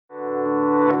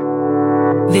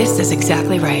This is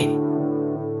exactly right.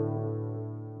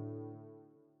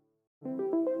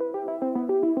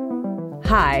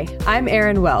 Hi, I'm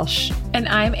Erin Welsh. And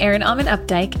I'm Erin Alman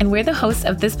Updike, and we're the hosts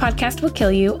of This Podcast Will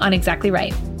Kill You on Exactly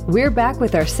Right. We're back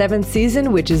with our 7th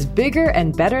season, which is bigger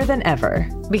and better than ever.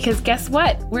 Because guess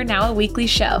what? We're now a weekly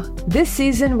show. This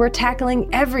season, we're tackling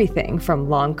everything from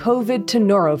long COVID to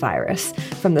norovirus,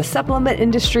 from the supplement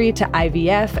industry to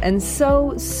IVF, and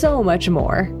so much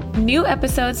more. New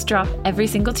episodes drop every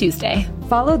single Tuesday.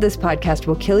 Follow This Podcast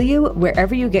Will Kill You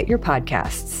wherever you get your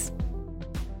podcasts.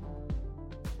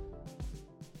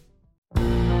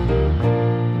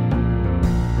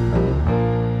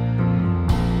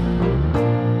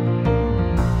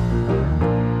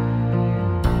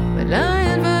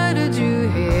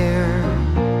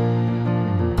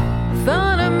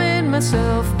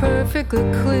 Perfectly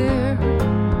clear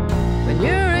when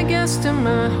you're a guest in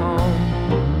my home.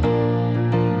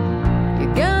 You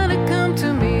gotta come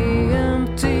to me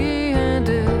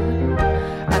empty-handed.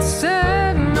 I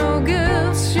said no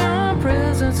gifts, your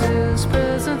presence is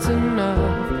presence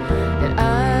enough. And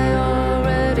I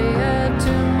already had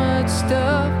too much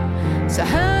stuff. So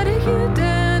how do you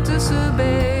dare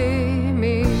disobey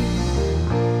me?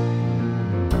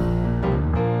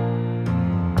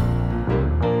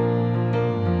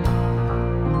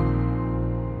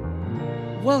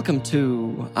 Welcome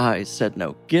to I Said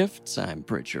No Gifts. I'm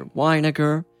Bridger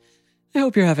Weiniger. I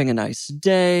hope you're having a nice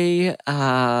day.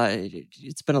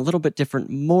 It's been a little bit different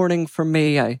morning for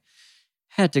me. I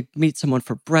had to meet someone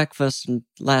for breakfast and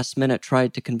last minute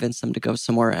tried to convince them to go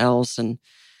somewhere else. And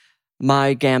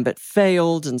my gambit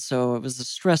failed. And so it was a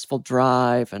stressful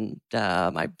drive and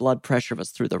my blood pressure was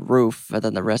through the roof. And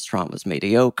then the restaurant was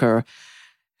mediocre.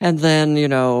 And then,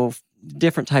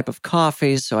 different type of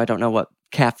coffee. So I don't know what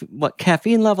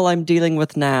caffeine level I'm dealing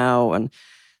with now. And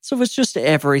so it's just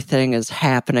everything is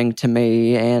happening to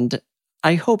me. And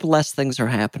I hope less things are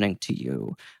happening to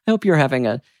you. I hope you're having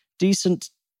a decent,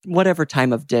 whatever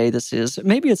time of day this is.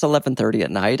 Maybe it's 11:30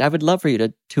 at night. I would love for you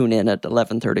to tune in at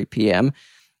 11:30 p.m.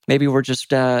 Maybe we're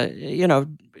just,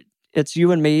 it's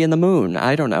you and me and the moon.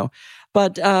 I don't know.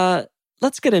 But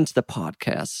let's get into the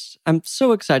podcast. I'm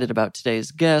so excited about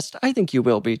today's guest. I think you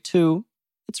will be too.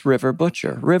 It's River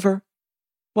Butcher. River,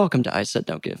 welcome to I Said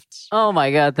No Gifts. Oh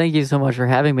my God, thank you so much for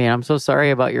having me. I'm so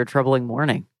sorry about your troubling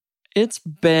morning. It's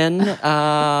been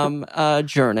a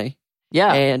journey.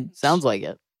 Yeah, and sounds like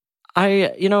it.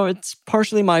 It's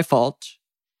partially my fault.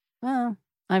 Well,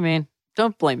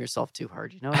 don't blame yourself too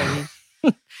hard. You know what I mean?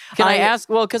 Can I ask?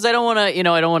 Well, because I don't want to,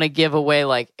 I don't want to give away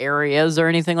like areas or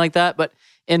anything like that. But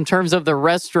in terms of the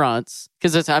restaurants,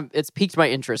 because it's piqued my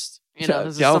interest. This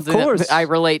is something that I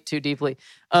relate to deeply.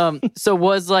 So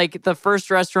was like the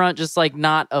first restaurant just like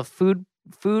not a food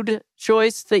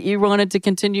choice that you wanted to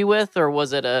continue with, or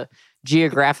was it a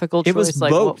geographical choice? It was like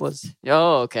both. What was?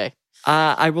 Oh, okay.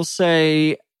 I will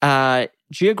say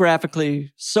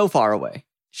geographically so far away.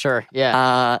 Sure.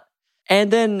 Yeah. And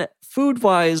then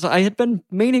food-wise, I had been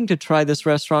meaning to try this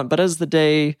restaurant, but as the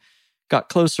day got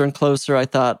closer and closer, I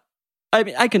thought,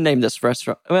 I can name this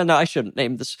restaurant. Well, no, I shouldn't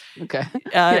name this. Okay.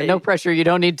 No pressure. You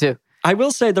don't need to. I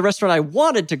will say the restaurant I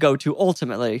wanted to go to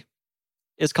ultimately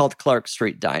is called Clark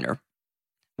Street Diner,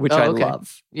 which I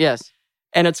love. Yes.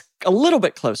 And it's a little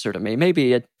bit closer to me,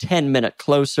 maybe a 10-minute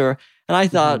closer. And I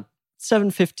thought,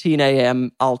 7:15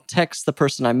 a.m., I'll text the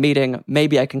person I'm meeting.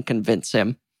 Maybe I can convince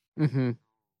him. Mm-hmm.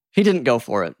 He didn't go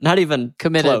for it. Not even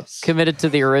close. Committed to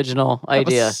the original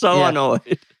idea. I was so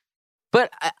annoyed. But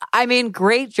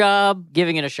great job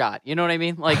giving it a shot. You know what I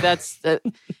mean? Like that's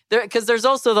because there's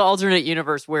also the alternate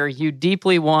universe where you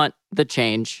deeply want the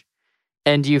change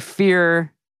and you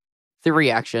fear the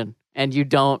reaction and you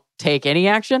don't take any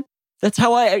action. That's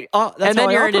how I. And then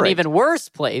you're in an even worse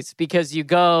place because you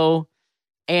go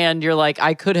and you're like,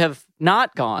 I could have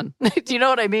not gone. Do you know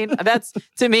what I mean?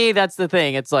 To me, that's the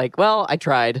thing. It's like, well, I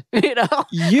tried.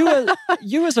 You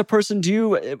as a person,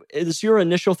 is your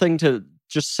initial thing to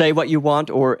just say what you want?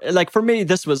 Or like for me,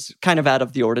 this was kind of out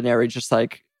of the ordinary, just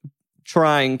like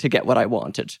trying to get what I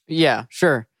wanted. Yeah,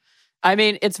 sure.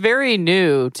 It's very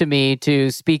new to me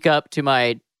to speak up to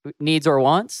my needs or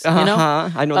wants. I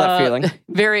know that feeling.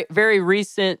 Very, very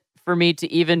recent for me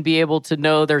to even be able to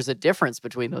know there's a difference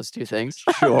between those two things.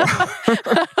 Sure.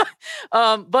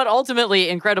 But ultimately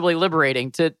incredibly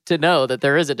liberating to know that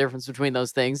there is a difference between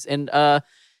those things. And I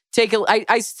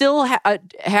still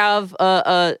have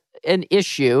an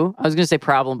issue. I was going to say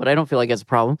problem, but I don't feel like it's a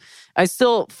problem. I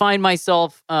still find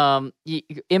myself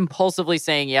impulsively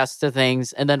saying yes to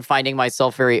things and then finding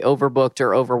myself very overbooked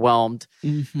or overwhelmed.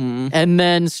 Mm-hmm. And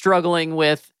then struggling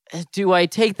with, do I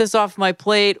take this off my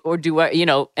plate or do I,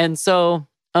 and so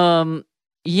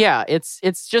yeah,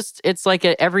 it's like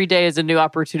every day is a new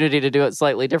opportunity to do it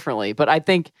slightly differently. But I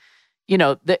think,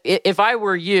 if I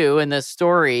were you in this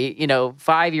story,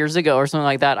 5 years ago or something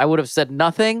like that, I would have said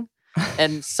nothing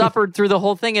and suffered through the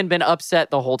whole thing and been upset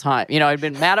the whole time. I'd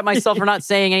been mad at myself for not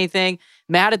saying anything,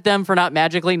 mad at them for not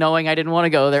magically knowing I didn't want to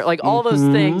go there, like all those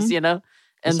things, And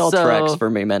This all tracks for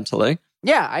me mentally.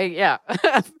 Yeah,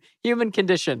 human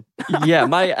condition. Yeah,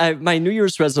 my New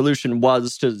Year's resolution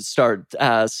was to start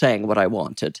saying what I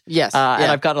wanted. Yes,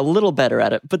 and I've got a little better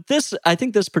at it. But I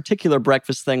think this particular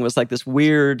breakfast thing was like this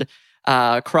weird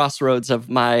crossroads of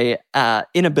my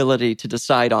inability to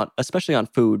decide on, especially on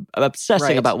food. I'm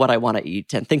obsessing about what I want to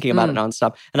eat and thinking about it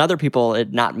nonstop, and other people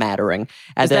it not mattering.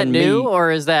 And is that new,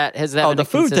 or has that? Oh, the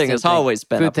food thing has always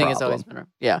been a problem. Food thing has always been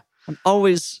yeah. I'm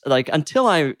always like, until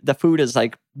the food is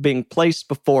like being placed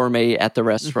before me at the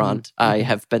restaurant, I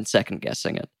have been second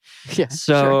guessing it. Yeah.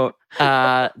 So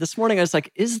this morning I was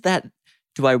like,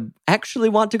 do I actually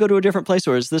want to go to a different place,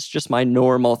 or is this just my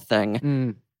normal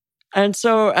thing? And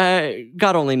so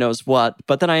God only knows what,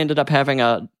 but then I ended up having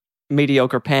a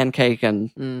mediocre pancake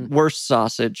and worse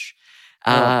sausage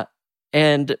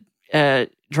and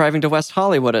driving to West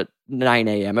Hollywood at 9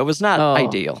 a.m. It was not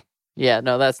ideal. Yeah,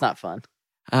 no, that's not fun.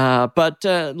 But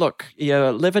look, you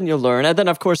live and you learn. And then,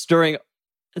 of course, during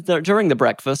the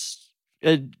breakfast,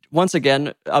 once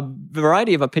again, a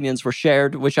variety of opinions were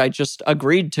shared, which I just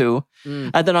agreed to.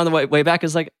 And then on the way back,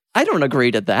 is like, I don't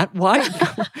agree to that. Why?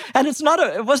 And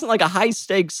it wasn't like a high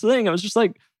stakes thing. It was just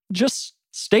like, just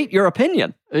state your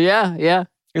opinion. Yeah.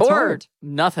 It's or hard.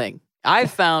 Nothing.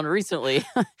 I've found recently,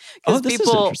 this is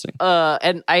interesting.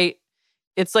 And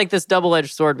it's like this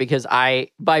double-edged sword, because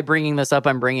by bringing this up,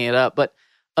 I'm bringing it up, but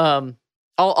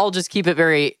I'll just keep it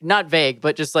very, not vague,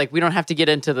 but just like, we don't have to get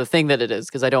into the thing that it is,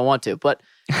 because I don't want to. But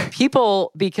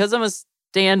people, because I'm a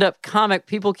stand-up comic,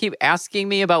 people keep asking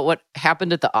me about what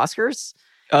happened at the Oscars.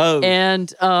 Oh,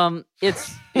 and it's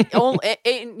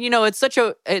it's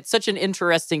such an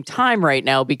interesting time right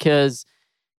now, because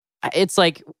it's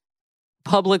like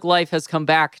public life has come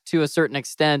back to a certain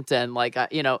extent, and like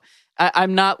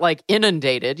I'm not like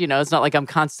inundated. It's not like I'm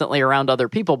constantly around other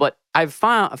people, but I've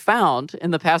found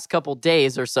in the past couple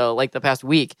days or so, like the past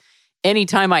week,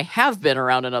 anytime I have been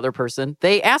around another person,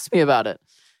 they ask me about it.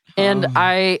 And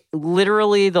I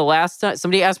literally, the last time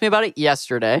somebody asked me about it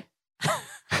yesterday.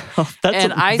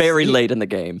 That's very late in the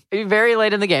game. Very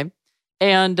late in the game.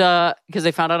 And because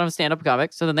they found out I'm a stand-up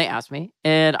comic. So then they asked me.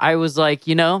 And I was like,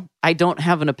 I don't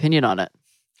have an opinion on it.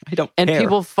 I don't care. And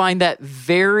people find that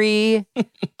very...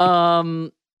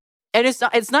 and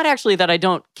it's not actually that I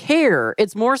don't care.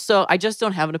 It's more so I just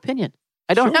don't have an opinion.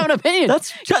 I don't have an opinion.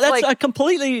 That's like, a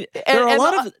completely... There are a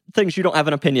lot of things you don't have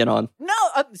an opinion on. No,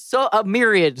 so a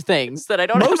myriad things that I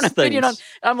don't have an opinion on.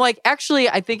 I'm like, actually,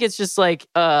 I think it's just like,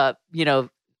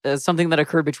 something that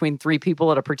occurred between three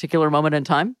people at a particular moment in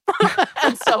time.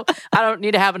 And so I don't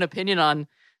need to have an opinion on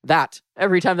that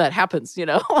every time that happens,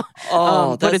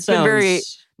 but it's been very...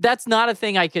 That's not a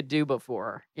thing I could do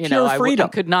before. Freedom. I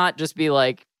could not just be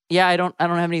like, yeah, I don't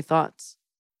have any thoughts.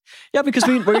 Yeah, because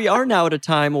we are now at a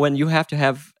time when you have to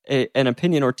have an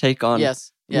opinion or take on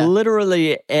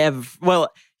literally well,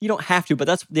 you don't have to, but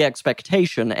that's the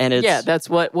expectation, and it's that's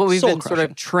what we've been sort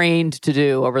of trained to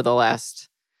do over the last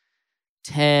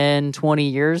 10, 20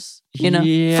 years,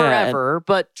 forever,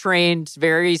 but trained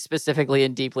very specifically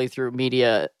and deeply through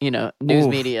media, news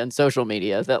media and social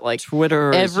media, that like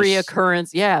Twitter, every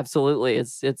occurrence. Yeah, absolutely.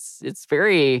 It's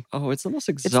very, it's the most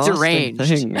exhausting deranged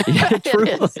thing. Yeah,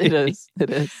 truly. It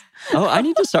is. Oh, I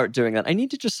need to start doing that. I need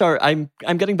to just start. I'm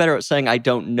getting better at saying I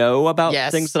don't know about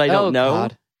things that I don't know.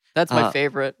 God. That's my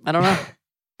favorite. I don't know.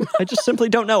 I just simply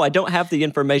don't know. I don't have the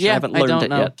information. I haven't learned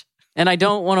it yet. And I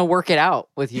don't want to work it out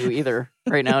with you either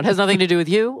right now. It has nothing to do with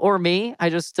you or me. I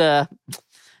just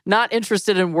not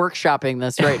interested in workshopping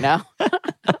this right now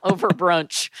over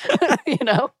brunch,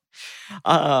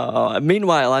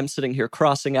 Meanwhile, I'm sitting here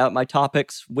crossing out my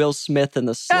topics. Will Smith and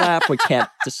the slap. We can't.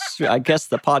 I guess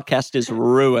the podcast is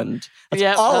ruined.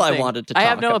 That's all nothing. I wanted to talk about. I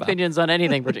have no opinions on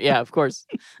anything. Yeah, of course.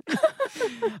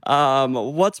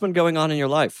 What's been going on in your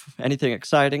life? Anything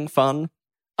exciting, fun?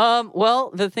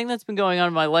 Well, the thing that's been going on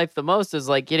in my life the most is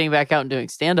like getting back out and doing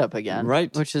stand-up again.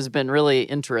 Right. Which has been really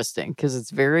interesting because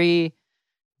it's very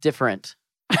different.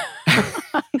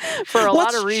 For a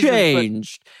lot of reasons. What's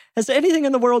changed? Has anything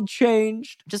in the world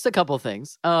changed? Just a couple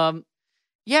things.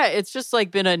 Yeah, it's just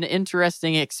like been an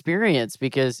interesting experience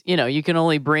because, you can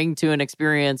only bring to an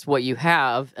experience what you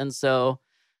have. And so,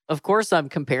 of course, I'm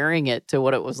comparing it to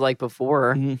what it was like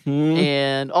before. Mm-hmm.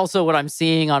 And also what I'm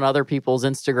seeing on other people's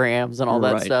Instagrams and all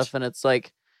that stuff. And it's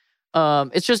like,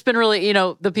 It's just been really,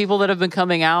 the people that have been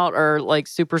coming out are like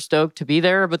super stoked to be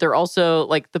there, but they're also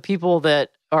like the people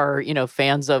that are,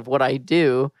 fans of what I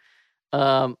do,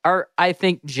 are, I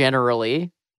think,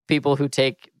 generally people who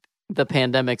take the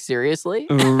pandemic seriously.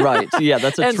 Right. Yeah,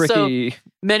 that's a And so tricky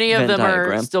many of Venn them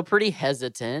diagram. are still pretty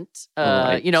hesitant.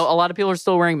 Right. A lot of people are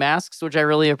still wearing masks, which I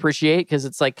really appreciate because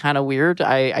it's like kind of weird.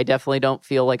 I definitely don't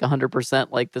feel like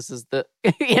 100% like this is the,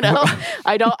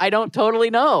 I don't totally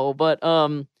know, but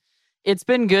it's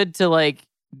been good to like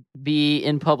be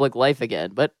in public life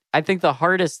again. But I think the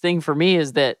hardest thing for me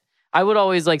is that I would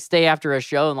always like stay after a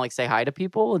show and like say hi to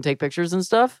people and take pictures and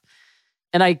stuff.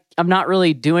 And I'm not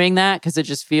really doing that because it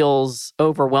just feels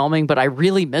overwhelming, but I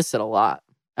really miss it a lot.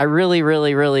 I really,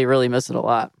 really, really, really miss it a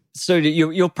lot. So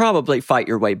you'll probably fight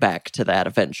your way back to that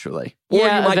eventually. Or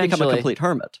Yeah, you might become a eventually. complete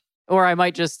hermit. Or I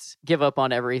might just give up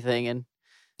on everything and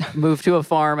move to a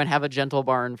farm and have a gentle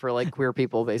barn for like queer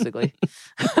people, basically.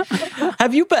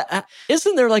 Have you been,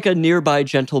 isn't there like a nearby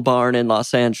gentle barn in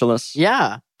Los Angeles?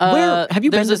 Yeah. Where have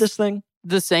you been to there's this thing?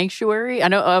 The Sanctuary. I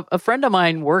know a friend of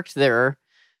mine worked there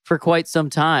for quite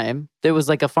some time. There was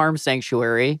like a farm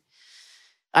sanctuary.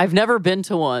 I've never been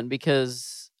to one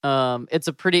because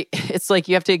it's like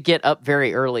you have to get up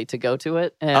very early to go to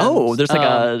it. And, There's like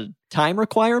a time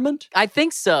requirement? I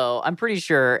think so. I'm pretty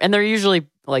sure. And they're usually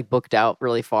like booked out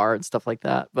really far and stuff like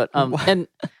that. But and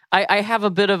I have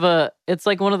a bit of it's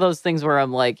like one of those things where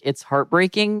I'm like, it's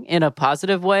heartbreaking in a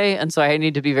positive way. And so I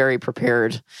need to be very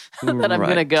prepared that I'm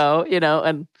going to go,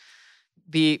 and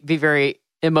be very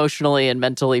emotionally and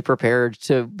mentally prepared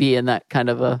to be in that kind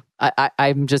of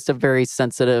I'm just a very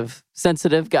sensitive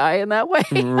guy in that way.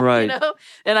 Right.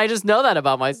 And I just know that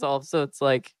about myself. So it's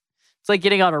like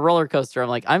getting on a roller coaster. I'm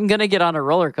like, I'm going to get on a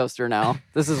roller coaster now.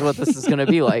 This is what this is going to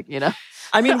be like,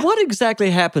 I mean, what exactly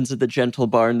happens at the Gentle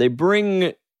Barn? They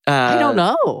bring... I don't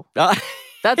know.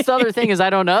 That's the other thing is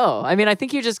I don't know. I mean, I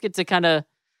think you just get to kind of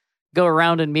go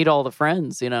around and meet all the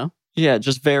friends, Yeah,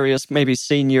 just various maybe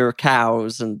senior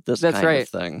cows and this That's kind right. of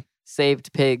thing.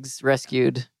 Saved pigs,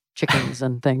 rescued chickens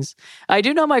and things. I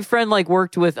do know my friend like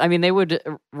worked with, they would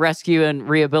rescue and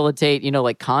rehabilitate,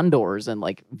 like condors and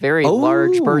like very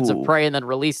large birds of prey and then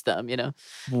release them,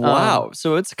 Wow.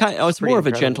 So it's it's more of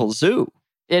a gentle zoo.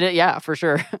 Yeah, for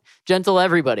sure. Gentle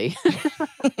everybody.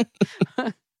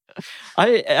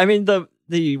 I mean,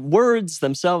 the words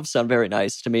themselves sound very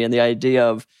nice to me, and the idea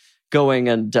of going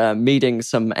and meeting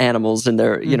some animals in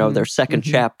their, their second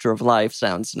chapter of life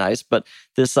sounds nice. But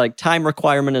this like time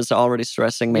requirement is already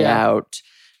stressing me out.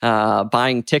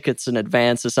 Buying tickets in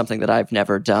advance is something that I've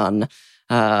never done.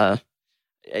 The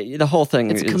whole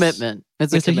thing is a commitment.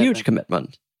 It's a huge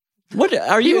commitment. What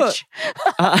are you?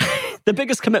 The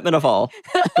biggest commitment of all,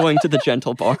 going to the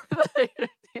Gentle Barn.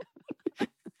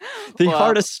 The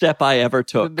hardest step I ever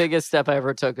took. The biggest step I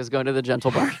ever took is going to the Gentle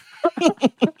Barn.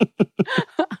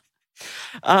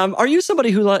 Are you somebody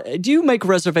who do you make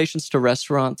reservations to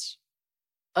restaurants?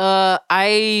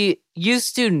 I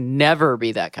used to never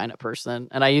be that kind of person,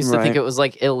 and I used to think it was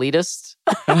like elitist.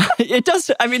 It does.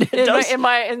 I mean, it does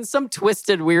in some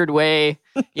twisted, weird way,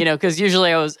 because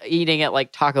usually I was eating at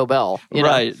like Taco Bell,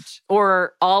 right,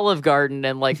 or Olive Garden,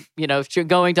 and like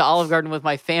going to Olive Garden with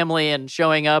my family and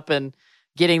showing up and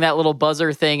getting that little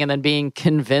buzzer thing and then being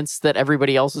convinced that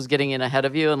everybody else was getting in ahead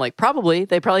of you and like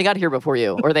they probably got here before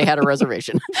you or they had a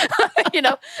reservation.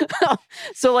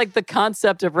 So like the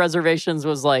concept of reservations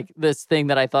was like this thing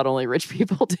that I thought only rich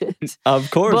people did.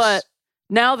 Of course. But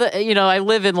now that I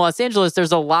live in Los Angeles,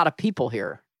 there's a lot of people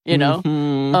here,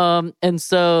 Mm-hmm. and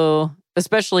so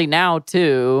especially now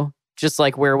too, just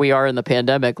like where we are in the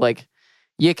pandemic, like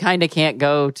you kind of can't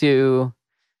go to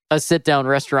a sit-down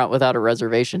restaurant without a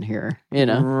reservation here,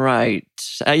 Right.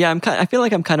 I feel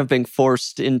like I'm kind of being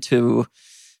forced into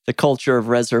the culture of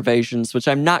reservations, which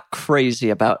I'm not crazy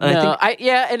about. And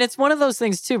and it's one of those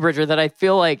things too, Bridger, that I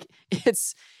feel like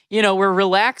it's, we're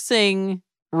relaxing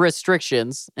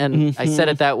restrictions, and I said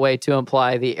it that way to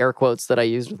imply the air quotes that I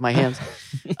used with my hands.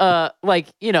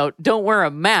 Don't wear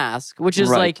a mask, which is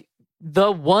like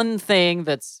the one thing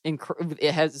that's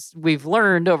we've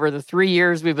learned over the 3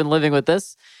 years we've been living with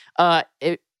this.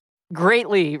 It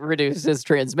greatly reduces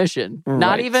transmission. Right.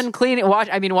 Not even cleaning.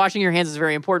 Washing your hands is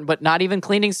very important, but not even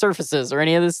cleaning surfaces or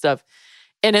any of this stuff.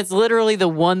 And it's literally the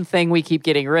one thing we keep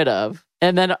getting rid of.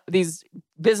 And then these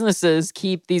businesses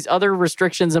keep these other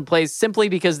restrictions in place simply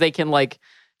because they can like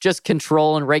just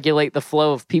control and regulate the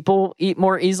flow of people eat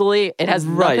more easily. It has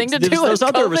nothing to do with those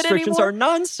other COVID restrictions anymore. are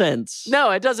nonsense.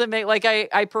 No, it doesn't make like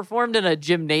I performed in a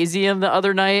gymnasium the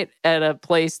other night at a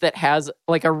place that has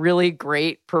like a really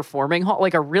great performing hall,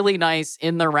 like a really nice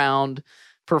in the round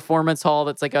performance hall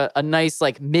that's like a nice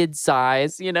like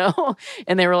mid-size, you know?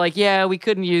 And they were like, yeah, we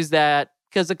couldn't use that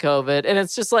because of COVID. And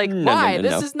it's just like, why?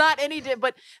 This is not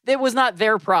but it was not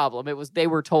their problem. It was, they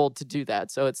were told to do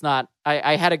that. So it's not,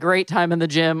 I had a great time in the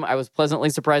gym. I was pleasantly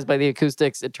surprised by the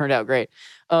acoustics. It turned out great.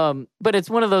 But it's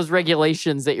one of those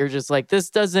regulations that you're just like,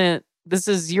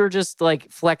 you're just like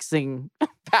flexing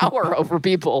power over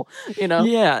people, you know?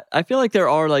 Yeah. I feel like there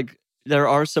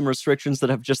are some restrictions that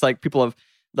have just like people have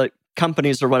like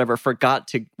companies or whatever forgot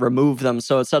to remove them.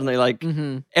 So it's suddenly like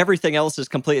everything else is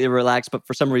completely relaxed, but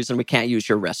for some reason we can't use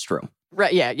your restroom.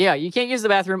 Right. Yeah. You can't use the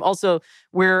bathroom. Also,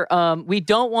 we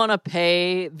don't want to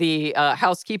pay the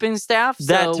housekeeping staff.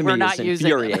 So that to we're me not is using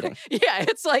infuriating. Yeah.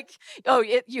 It's like,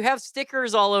 you have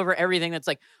stickers all over everything that's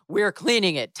like, we're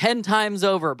cleaning it 10 times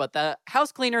over, but the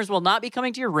house cleaners will not be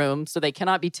coming to your room, so they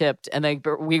cannot be tipped, and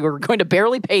we were going to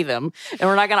barely pay them, and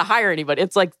we're not going to hire anybody.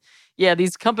 It's like, yeah,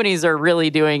 these companies are really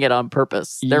doing it on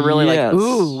purpose. They're really like,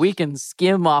 ooh, we can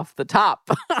skim off the top.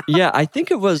 Yeah, I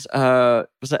think it was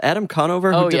it Adam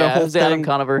Conover who did a whole thing? Adam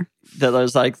Conover. That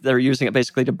was like, they're using it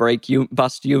basically to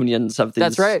bust unions of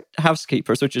these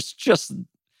housekeepers, which is just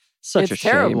such a shame. It's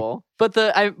terrible. But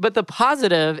the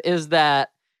positive is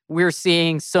that we're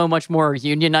seeing so much more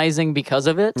unionizing because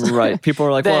of it. Right. People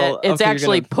are like, well, it's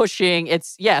actually pushing,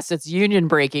 it's union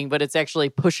breaking, but it's actually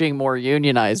pushing more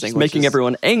unionizing. Just making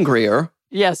everyone angrier.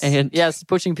 Yes. Yes.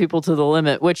 Pushing people to the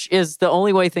limit, which is the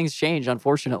only way things change,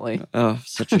 unfortunately. Oh,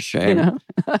 such a shame.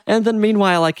 And then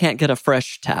meanwhile, I can't get a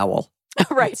fresh towel.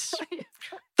 Right.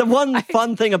 The one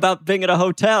fun thing about being at a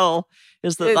hotel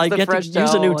is that I get to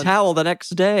use a new towel the next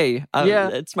day.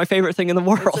 It's my favorite thing in the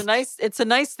world. It's a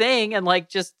nice thing. And like,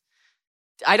 just,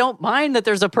 I don't mind that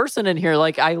there's a person in here.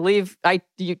 Like,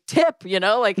 you tip, you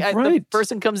know, like the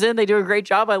person comes in, they do a great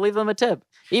job, I leave them a tip.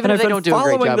 Even if they don't do a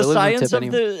great job, the science of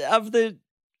the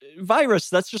virus.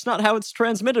 That's just not how it's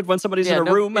transmitted when somebody's in a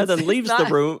room and then leaves the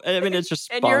room. I mean, it's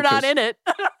just and bonkers. You're not in it.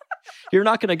 You're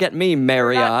not going to get me,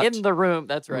 Marriott. You're not in the room.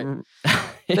 That's right.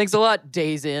 Thanks a lot,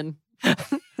 Days In.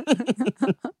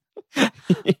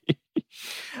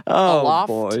 Oh,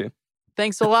 boy.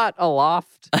 Thanks a lot,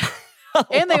 Aloft.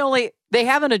 And they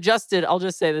haven't adjusted. I'll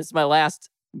just say this is my last,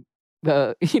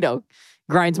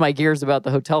 grinds my gears about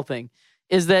the hotel thing,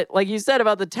 is that, like you said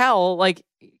about the towel, like,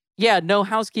 yeah, no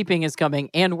housekeeping is coming,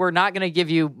 and we're not going to give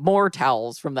you more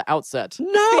towels from the outset.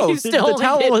 No, the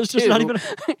towel is just not even...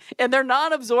 And they're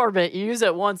non-absorbent. You use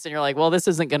it once, and you're like, well, this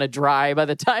isn't going to dry by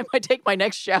the time I take my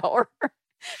next shower.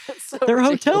 They're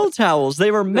ridiculous. Hotel towels. They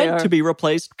were meant to be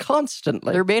replaced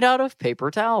constantly. They're made out of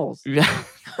paper towels. Yeah.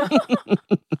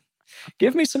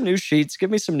 Give me some new sheets.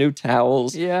 Give me some new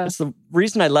towels. Yeah. It's the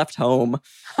reason I left home.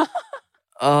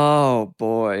 Oh,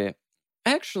 boy.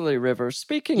 Actually, River,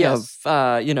 speaking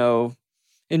of,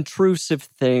 intrusive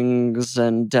things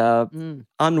and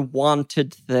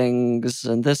unwanted things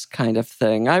and this kind of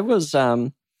thing, I was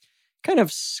kind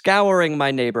of scouring my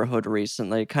neighborhood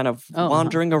recently, kind of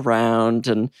wandering around,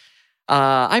 and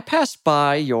I passed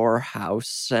by your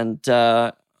house, and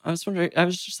I was wondering, I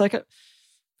was just like,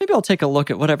 maybe I'll take a look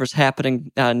at whatever's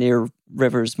happening near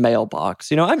River's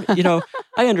mailbox. I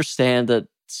understand that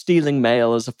stealing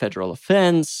mail is a federal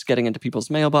offense, getting into people's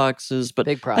mailboxes, but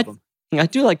big problem. I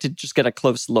do like to just get a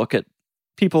close look at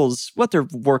what they're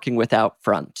working with out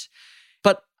front.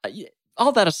 But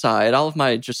all that aside, all of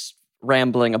my just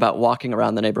rambling about walking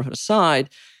around the neighborhood aside,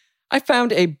 I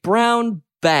found a brown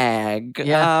bag,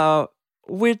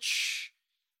 which,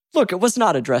 look, it was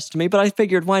not addressed to me, but I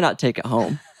figured, why not take it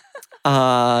home?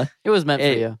 It was meant for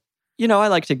you. I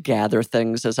like to gather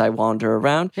things as I wander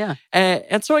around. Yeah.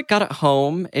 And so I got it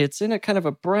home. It's in a kind of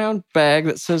a brown bag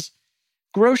that says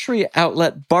Grocery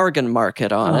Outlet Bargain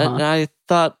Market on it. And I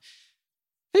thought,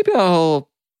 maybe I'll,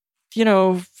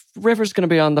 River's going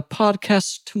to be on the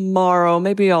podcast tomorrow.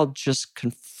 Maybe I'll just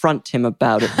confront him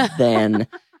about it then.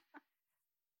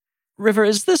 River,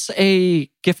 is this a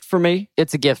gift for me?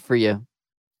 It's a gift for you.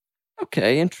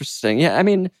 Okay, interesting. Yeah, I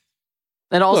mean...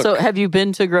 And also, have you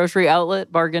been to Grocery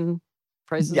Outlet Bargain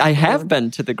Prices? I have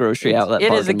been to the Grocery Outlet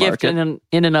Bargain Market. It is a gift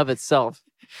in and of itself.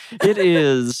 It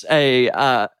is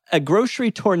a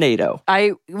grocery tornado.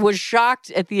 I was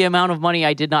shocked at the amount of money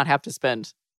I did not have to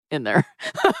spend in there.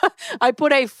 I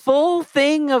put a full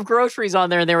thing of groceries on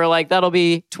there, and they were like, that'll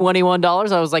be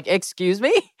 $21. I was like, excuse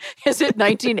me? Is it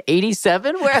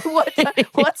 1987?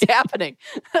 What's happening?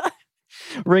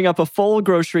 Ring up a full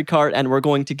grocery cart, and we're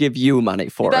going to give you money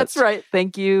for it. That's right.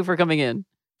 Thank you for coming in.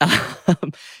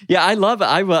 Yeah, I love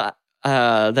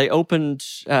it. They opened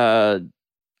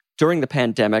during the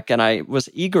pandemic, and I was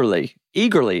eagerly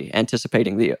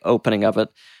anticipating the opening of it.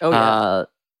 Oh, yeah.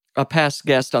 A past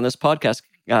guest on this podcast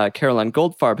Caroline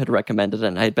Goldfarb had recommended it,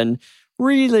 and I had been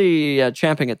really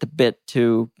champing at the bit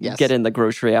to get in the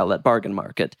grocery outlet bargain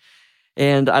market.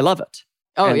 And I love it.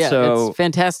 Oh, and yeah, so, it's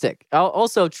fantastic.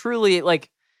 Also, truly, like,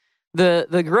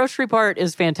 the grocery part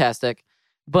is fantastic,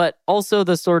 but also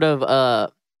the sort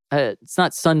of, it's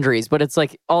not sundries, but it's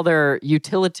like all their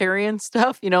utilitarian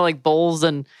stuff, like bowls.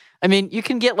 And, I mean, you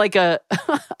can get like a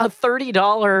a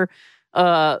 $30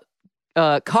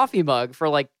 coffee mug for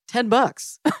like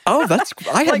 $10. Oh,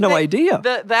 I had no idea.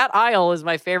 That aisle is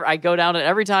my favorite. I go down it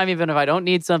every time, even if I don't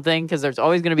need something, because there's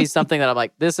always going to be something that I'm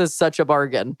like, this is such a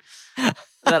bargain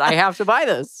that I have to buy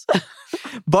this.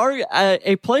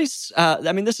 A place,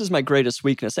 I mean, this is my greatest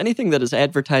weakness. Anything that is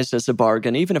advertised as a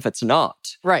bargain, even if it's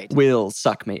not, will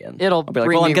suck me in. I'll be like,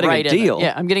 bring well, I'm me getting right a deal.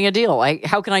 Yeah, I'm getting a deal.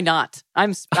 How can I not?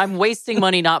 I'm wasting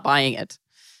money not buying it.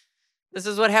 This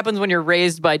is what happens when you're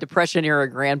raised by Depression-era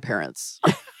grandparents.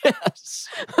 Yes.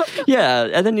 Yeah,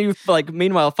 and then you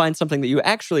meanwhile find something that you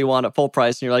actually want at full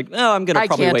price, and you're like, no, I'm going to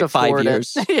probably wait 5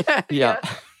 years. Yeah.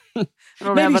 I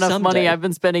don't have enough money. I've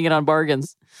been spending it on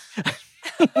bargains.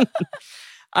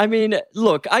 I mean,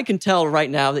 look, I can tell right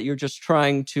now that you're just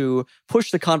trying to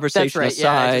push the conversation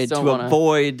aside to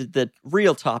avoid the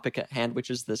real topic at hand, which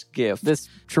is this gift. This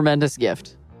tremendous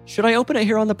gift. Should I open it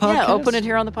here on the podcast? Yeah, open it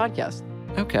here on the podcast.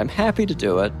 Okay, I'm happy to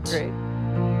do it. Great.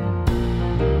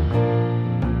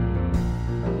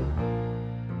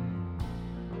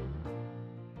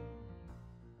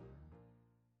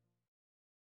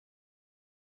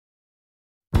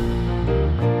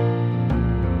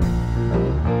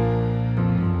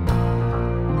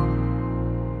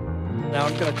 Now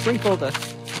I'm going to crinkle the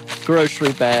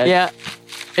grocery bag. Yeah.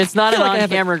 It's not an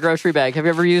on-camera grocery bag. Have you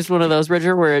ever used one of those,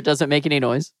 Richard, where it doesn't make any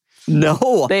noise?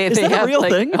 No. Is that a real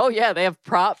thing? Oh, yeah. They have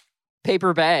prop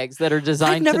paper bags that are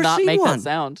designed to not make that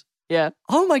sound. Yeah.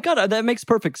 Oh, my God. That makes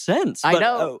perfect sense. I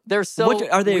know. They're so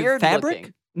are they weird fabric?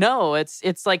 Looking. No, it's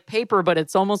like paper, but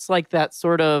it's almost like that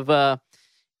sort of...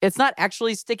 it's not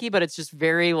actually sticky, but it's just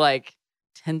very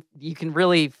you can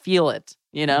really feel it,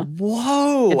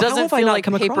 Whoa. It doesn't feel like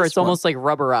paper. It's one? almost like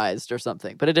rubberized or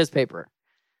something, but it is paper.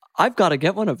 I've got to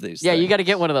get one of these. Yeah, you got to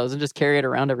get one of those and just carry it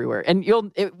around everywhere. And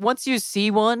once you see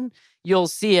one, you'll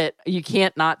see it. You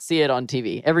can't not see it on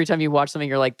TV. Every time you watch something,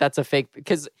 you're like, that's a fake,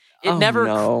 because it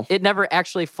never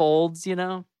actually folds,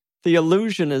 The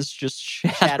illusion is just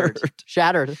shattered.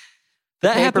 Shattered.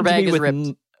 That happened to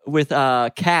me with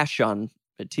Cash on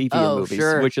TV and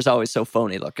movies, which is always so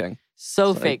phony looking.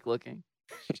 So fake looking.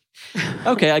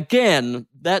 Okay, again,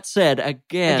 that said,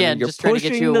 you're just trying to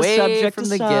pushing get you the away subject from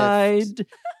aside. the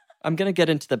gift. I'm going to get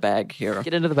into the bag here.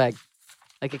 Get into the bag.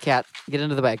 Like a cat. Get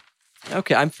into the bag.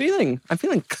 Okay, I'm feeling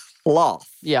cloth.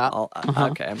 Yeah.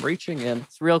 Okay, I'm reaching in.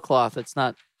 It's real cloth. It's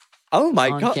not Oh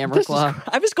my God. camera cloth.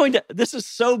 This is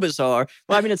so bizarre.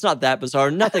 Well, I mean, it's not that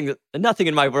bizarre. Nothing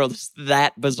in my world is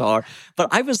that bizarre. But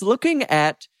I was looking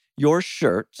at your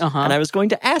shirt, and I was going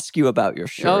to ask you about your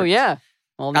shirt. Oh, yeah.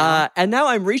 Well, no. And now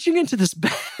I'm reaching into this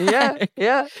bag.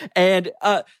 Yeah. And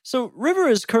so River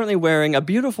is currently wearing a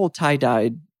beautiful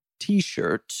tie-dyed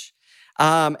T-shirt.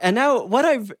 And now what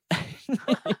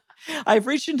I've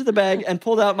reached into the bag and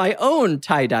pulled out my own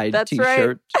tie-dyed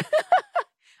T-shirt.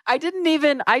 Right.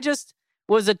 I just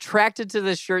was attracted to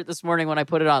this shirt this morning when I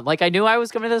put it on. Like, I knew I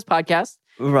was coming to this podcast.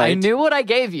 Right. I knew what I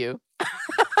gave you.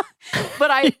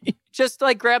 But I just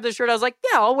grabbed the shirt. I was like,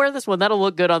 yeah, I'll wear this one. That'll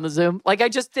look good on the Zoom. I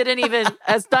just didn't even,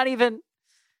 it's not even,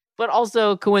 but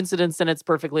also coincidence, and it's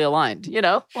perfectly aligned,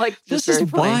 This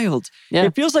is wild. Yeah.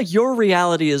 It feels like your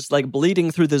reality is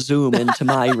bleeding through the Zoom into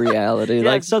my reality.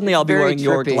 Yeah, suddenly I'll be wearing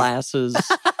your trippy. glasses.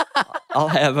 I'll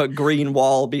have a green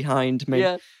wall behind me.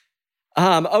 Yeah.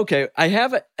 Okay, I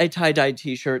have a tie-dye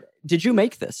T-shirt. Did you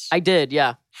make this? I did,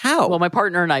 yeah. How? Well, my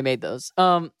partner and I made those.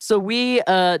 So we,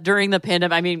 during the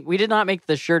pandemic, we did not make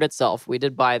the shirt itself. We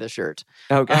did buy the shirt.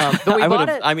 Okay. But we bought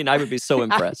it. I would be so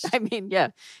impressed. Yeah.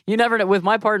 You never know. With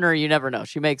my partner, you never know.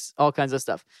 She makes all kinds of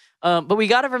stuff. But we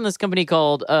got it from this company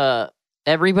called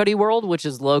Everybody World, which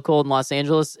is local in Los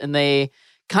Angeles. And they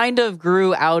kind of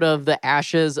grew out of the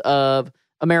ashes of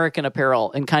American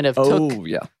Apparel and kind of took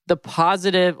the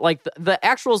positive, the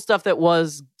actual stuff that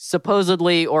was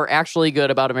supposedly or actually good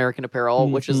about American Apparel,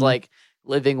 which is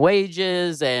living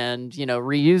wages and,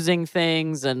 reusing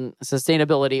things and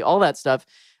sustainability, all that stuff,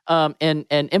 and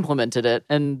implemented it.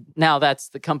 And now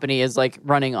the company is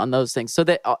running on those things. So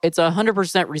that it's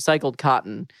 100% recycled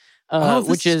cotton,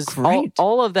 which is great.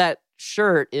 all of that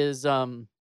shirt is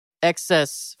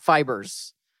excess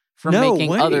fibers from No making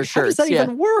way. other shirts. How does that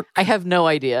even work? I have no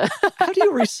idea. How do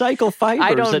you recycle fibers?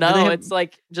 I don't Do know. they have- It's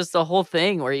like just a whole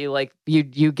thing where you like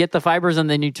you get the fibers and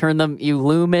then you turn them, you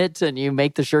loom it, and you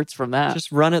make the shirts from that.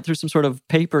 just run it through some sort of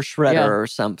paper shredder or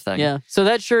something. Yeah. So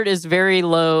that shirt is very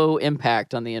low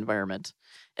impact on the environment.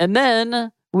 And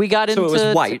then we got into... So it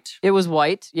was white. It was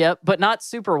white, yep, but not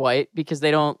super white because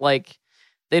they don't bleach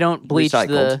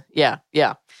Recycled.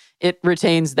 Yeah. It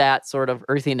retains that sort of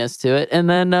earthiness to it. And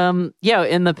then,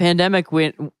 in the pandemic,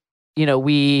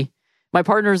 my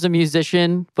partner's a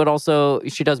musician, but also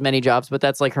she does many jobs, but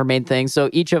that's like her main thing. So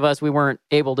each of us, we weren't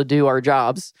able to do our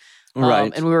jobs.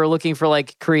 Right. And we were looking for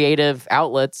like creative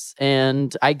outlets.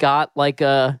 And I got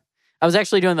I was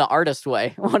actually doing the artist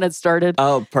way when it started.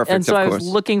 Oh, perfect. And so of I course.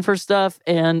 was looking for stuff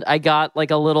and I got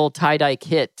like a little tie-dye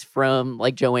kit from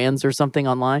like Joann's or something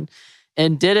online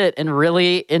and did it and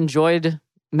really enjoyed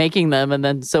making them. And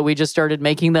then so we just started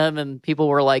making them and people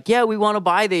were like, yeah, we want to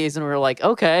buy these. And we were like,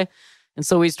 okay. And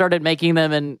so we started making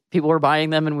them and people were buying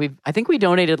them. And I think we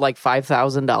donated like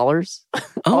 $5,000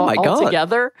 Oh my God.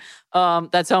 altogether.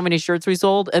 That's how many shirts we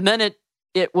sold. And then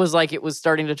it was like it was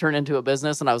starting to turn into a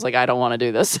business. And I was like, I don't want to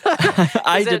do this.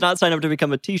 I did not sign up to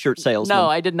become a t-shirt salesman. No,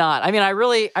 I did not. I mean, I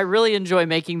really enjoy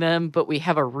making them, but we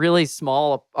have a really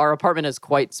small, our apartment is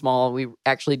quite small. We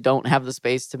actually don't have the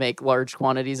space to make large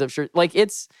quantities of shirts. Like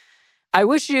I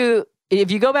wish if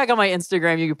you go back on my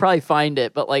Instagram, you could probably find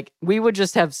it, but like we would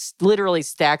just have literally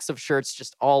stacks of shirts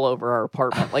just all over our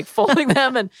apartment, like folding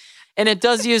them and it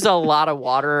does use a lot of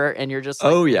water and you're just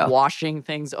like washing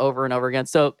things over and over again.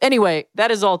 So anyway, that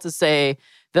is all to say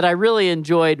that I really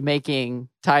enjoyed making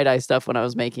tie-dye stuff when I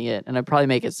was making it, and I'd probably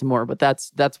make it some more, but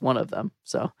that's one of them.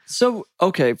 So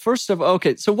okay,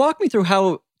 so walk me through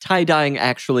how tie-dyeing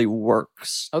actually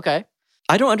works. Okay.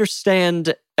 I don't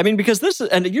understand. I mean, because this is,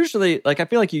 and usually, like, I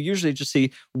feel like you usually just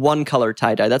see one color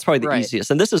tie-dye. That's probably the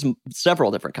easiest. And this is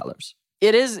several different colors.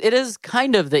 It is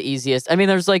kind of the easiest. I mean,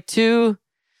 there's like two.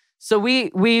 So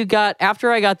we got,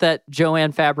 after I got that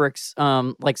Joann Fabrics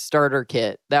like starter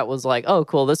kit, that was like, oh,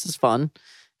 cool, this is fun.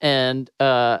 And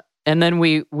then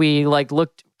we like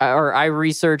looked, or I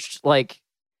researched like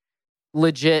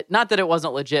legit, not that it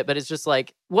wasn't legit, but it's just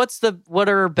like, what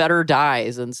are better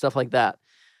dyes and stuff like that.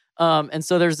 And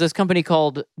so there's this company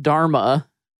called Dharma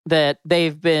that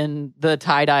they've been the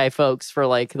tie-dye folks for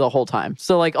like the whole time.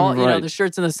 So like all, the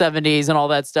shirts in the 70s and all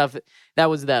that stuff,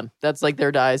 that was them. That's like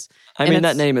their dyes. I mean,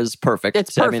 that name is perfect.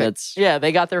 It's perfect. I mean, yeah,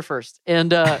 they got there first.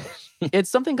 And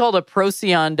it's something called a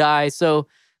Procyon dye. So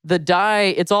the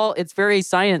dye, it's very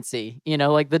science-y,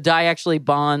 like the dye actually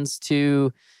bonds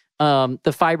to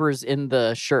the fibers in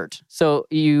the shirt. So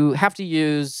you have to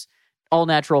use all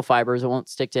natural fibers. It won't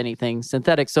stick to anything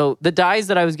synthetic. So the dyes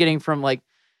that I was getting from like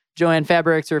Joann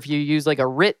Fabrics, or if you use like a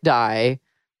RIT dye,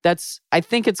 I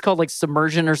think it's called like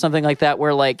submersion or something like that,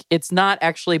 where like it's not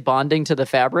actually bonding to the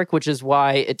fabric, which is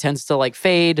why it tends to like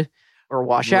fade or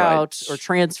wash out or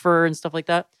transfer and stuff like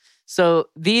that. So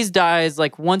these dyes,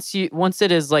 like once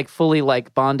it is like fully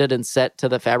like bonded and set to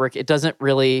the fabric,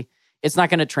 it's not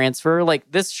going to transfer. Like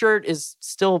this shirt is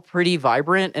still pretty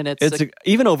vibrant, and it's like,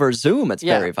 even over Zoom, it's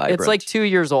very vibrant. It's like 2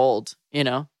 years old.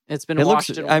 It's been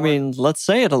washed. I mean, let's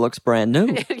say it looks brand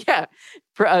new. Yeah,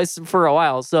 for a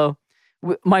while. So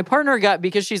my partner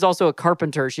because she's also a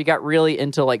carpenter, she got really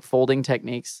into like folding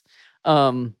techniques,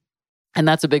 and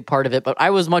that's a big part of it. But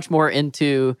I was much more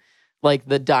into like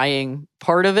the dyeing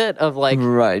part of it, of like,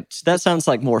 right. That sounds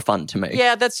like more fun to me.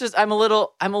 Yeah, that's just, I'm a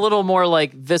little more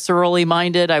like viscerally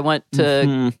minded. I went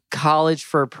to college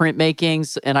for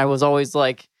printmaking, and I was always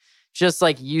like, just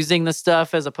like using the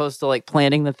stuff as opposed to like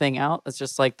planning the thing out. That's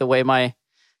just like the way my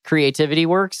creativity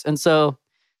works. And so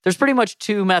there's pretty much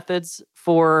two methods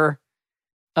for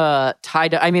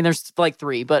tie-dye. I mean, there's like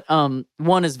three, but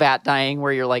one is vat dyeing,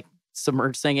 where you're like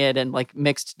submerging it in like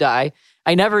mixed dye.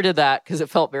 I never did that because it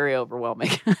felt very overwhelming.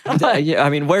 Yeah, I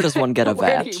mean, where does one get a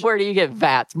vat? Where do you get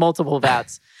vats, multiple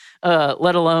vats,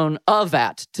 let alone a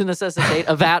vat to necessitate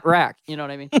a vat rack? You know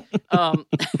what I mean?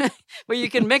 But you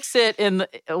can mix it in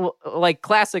like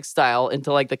classic style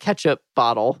into like the ketchup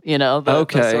bottle,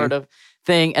 the sort of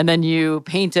thing, and then you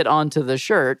paint it onto the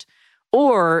shirt.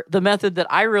 Or the method that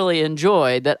I really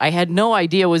enjoyed, that I had no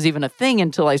idea was even a thing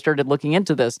until I started looking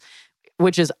into this,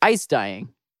 which is ice dyeing.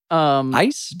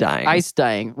 Ice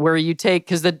dyeing, where you take,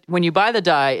 because when you buy the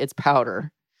dye, it's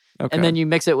powder, and then you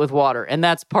mix it with water, and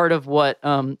that's part of what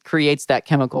creates that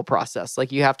chemical process.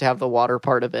 Like you have to have the water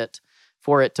part of it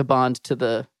for it to bond to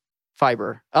the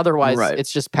fiber. Otherwise,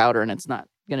 it's just powder, and it's not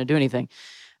going to do anything.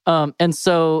 And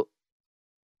so,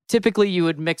 typically, you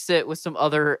would mix it with some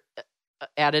other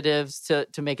additives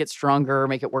to make it stronger,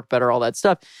 make it work better, all that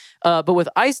stuff. But with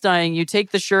ice dyeing, you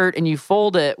take the shirt and you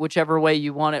fold it whichever way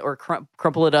you want it, or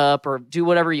crumple it up, or do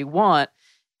whatever you want.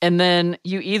 And then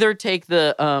you either take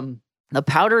the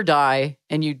powder dye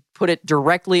and you put it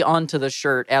directly onto the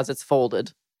shirt as it's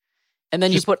folded. And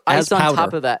then you put ice on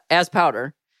top of that as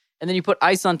powder. And then you put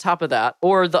ice on top of that,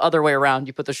 or the other way around.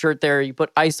 You put the shirt there, you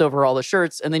put ice over all the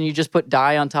shirts, and then you just put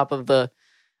dye on top of the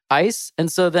ice.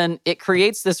 And so then it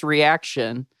creates this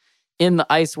reaction in the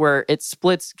ice where it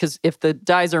splits, because if the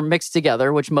dyes are mixed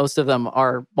together, which most of them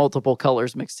are multiple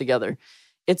colors mixed together,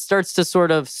 it starts to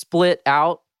sort of split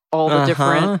out all the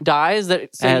different dyes. So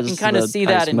you can kind of see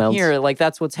that in here. Like,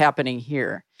 that's what's happening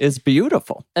here. It's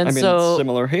beautiful. And it's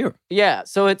similar here. Yeah.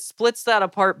 So it splits that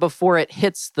apart before it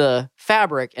hits the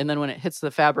fabric. And then when it hits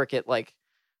the fabric, it like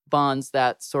bonds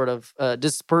that sort of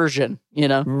dispersion,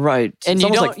 Right. And it's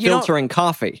almost like filtering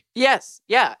coffee. Yes.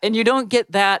 Yeah. And you don't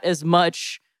get that as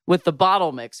much with the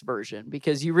bottle mix version,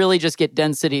 because you really just get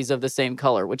densities of the same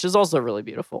color, which is also really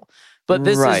beautiful. But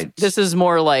this is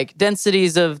more like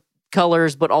densities of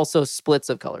colors, but also splits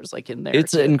of colors, like in there.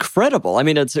 It's incredible. I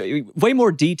mean, it's way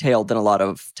more detailed than a lot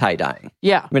of tie dyeing.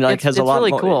 Yeah, I mean, like has a lot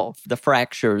really more cool. The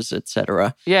fractures,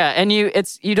 etc. Yeah, and you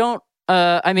don't.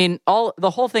 I mean,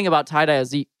 the whole thing about tie dye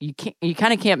is you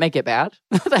kind of can't make it bad.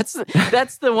 that's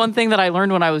the one thing that I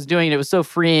learned when I was doing it. It was so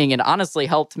freeing and honestly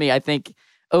helped me, I think,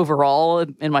 overall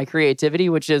in my creativity,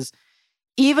 which is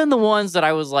even the ones that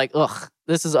I was like, ugh,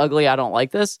 this is ugly, I don't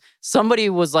like this. Somebody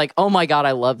was like, oh my God,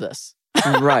 I love this.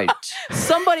 Right.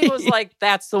 Somebody was like,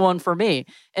 that's the one for me.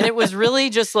 And it was really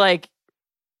just like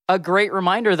a great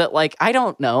reminder that, like, I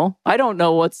don't know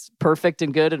what's perfect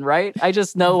and good and right. I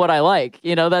just know what I like.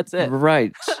 That's it.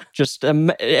 Right. Just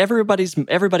everybody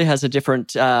has a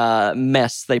different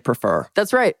mess they prefer.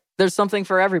 That's right. There's something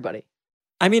for everybody.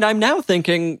 I mean, I'm now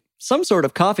thinking some sort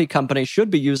of coffee company should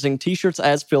be using t-shirts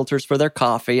as filters for their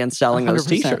coffee and selling 100%. Those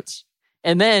t-shirts.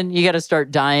 And then you got to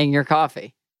start dyeing your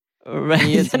coffee. Right.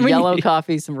 You get some yellow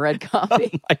coffee, some red coffee.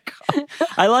 Oh my God.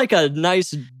 I like a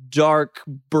nice dark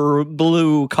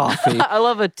blue coffee. I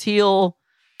love a teal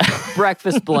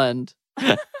breakfast blend.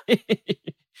 And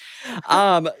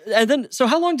then, so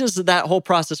how long does that whole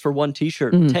process for one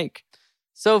t-shirt take?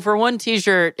 So for one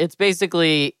t-shirt, it's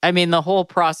basically, I mean, the whole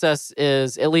process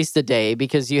is at least a day,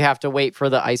 because you have to wait for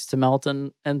the ice to melt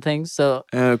and things. So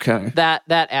okay, that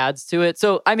adds to it.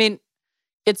 So, I mean,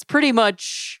 it's pretty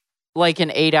much like an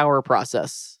 8-hour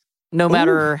process, no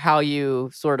matter how you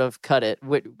sort of cut it,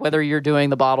 whether you're doing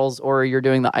the bottles or you're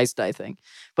doing the ice dye thing.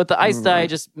 But the ice dye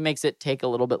just makes it take a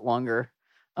little bit longer,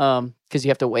 because you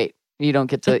have to wait. You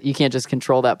can't just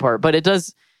control that part. But it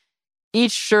does,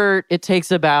 each shirt, it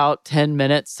takes about 10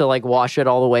 minutes to like wash it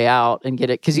all the way out and get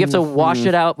it, because you have to wash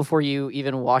it out before you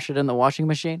even wash it in the washing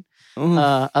machine.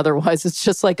 Otherwise, it's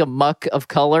just like a muck of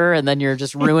color, and then you're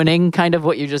just ruining kind of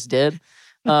what you just did.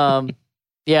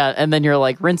 Yeah, and then you're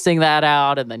like rinsing that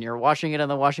out, and then you're washing it in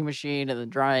the washing machine, and then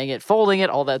drying it, folding it,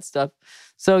 all that stuff.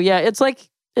 So yeah, it's like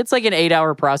an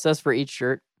 8-hour process for each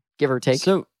shirt, give or take.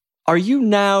 So are you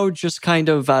now just kind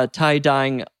of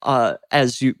tie-dyeing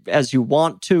as you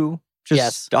want to,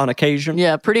 just on occasion?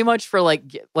 Yeah, pretty much. For like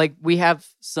we have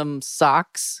some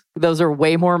socks. Those are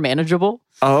way more manageable.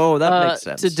 Oh, that makes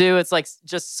sense. To do. It's like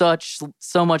just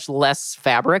so much less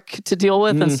fabric to deal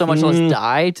with, and so much less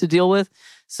dye to deal with.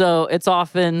 So it's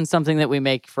often something that we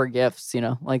make for gifts,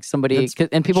 like somebody,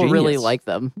 and people really like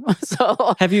them.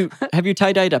 So have you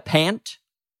tie-dyed a pant?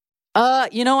 I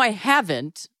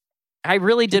haven't. I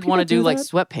really did want to do like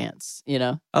sweatpants,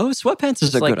 Oh, sweatpants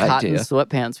is a good cotton idea.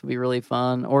 Sweatpants would be really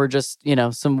fun, or just,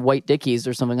 some white Dickies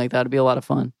or something like that. It'd be a lot of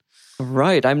fun.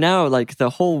 Right. I'm now like the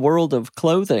whole world of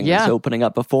clothing is opening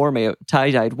up before me.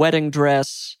 Tie-dyed wedding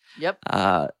dress. Yep.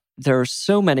 There are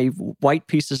so many white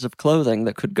pieces of clothing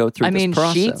that could go through this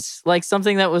process. Sheets, like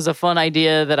something that was a fun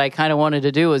idea that I kind of wanted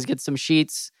to do was get some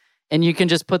sheets, and you can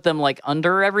just put them like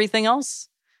under everything else.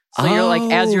 So you're like,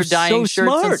 as you're dyeing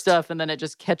shirts and stuff, and then it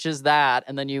just catches that,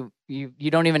 and then you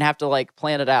don't even have to like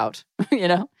plan it out,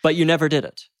 But you never did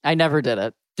it. I never did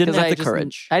it. Didn't have the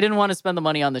courage. I didn't want to spend the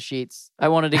money on the sheets. I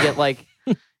wanted to get like,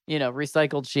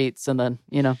 recycled sheets, and then,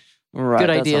 Right, good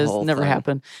ideas never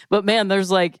happen. But man,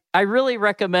 there's I really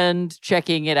recommend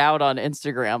checking it out on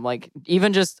Instagram. Like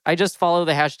I just follow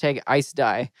the hashtag ice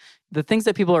dye. The things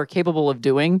that people are capable of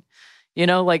doing,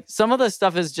 like some of the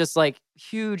stuff is just like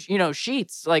huge,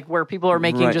 sheets, like where people are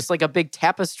making just like a big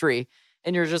tapestry.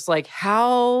 And you're just like,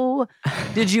 how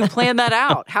did you plan that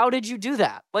out? How did you do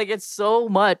that? Like, it's so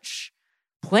much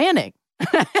planning.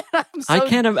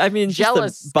 Jealous,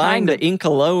 just buying the ink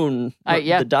alone,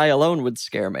 the dye alone would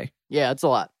scare me. Yeah, it's a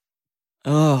lot.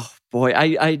 Oh, boy,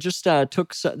 I just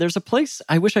there's a place,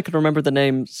 I wish I could remember the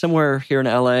name, somewhere here in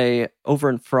LA, over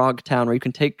in Frogtown, where you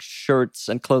can take shirts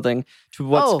and clothing to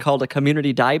what's called a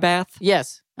community dye bath.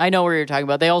 Yes, I know where you're talking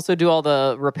about. They also do all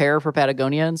the repair for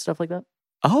Patagonia and stuff like that.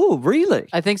 Oh, really?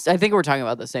 I think we're talking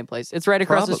about the same place. It's right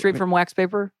across the street from Wax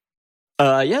Paper.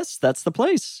 Yes, that's the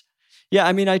place. Yeah,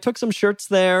 I mean, I took some shirts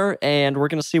there, and we're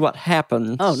going to see what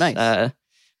happens. Oh, nice.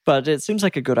 But it seems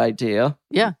like a good idea.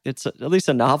 Yeah. It's at least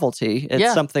a novelty.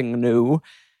 It's something new.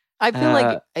 I feel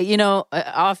like,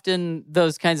 often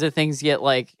those kinds of things get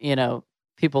like,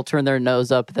 people turn their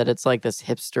nose up that it's like this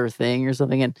hipster thing or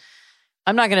something. And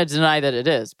I'm not going to deny that it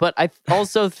is. But I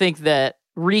also think that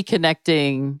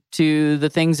reconnecting to the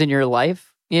things in your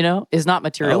life, is not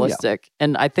materialistic. Oh, yeah.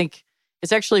 And I think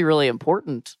it's actually really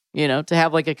important, to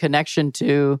have like a connection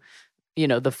to,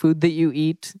 the food that you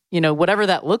eat, whatever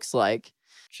that looks like.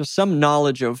 Just some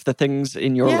knowledge of the things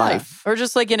in your life. Or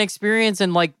just like an experience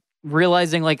and like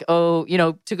realizing like,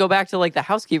 to go back to like the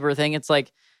housekeeper thing, it's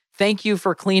like, thank you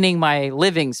for cleaning my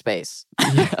living space.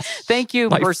 Yes. Thank you,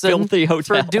 person,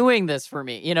 for doing this for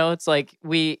me. It's like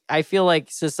I feel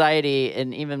like society,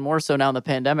 and even more so now in the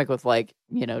pandemic with like,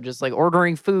 just like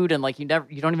ordering food and like you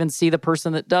don't even see the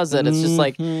person that does it. It's just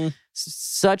like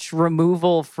such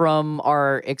removal from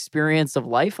our experience of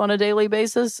life on a daily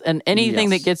basis, and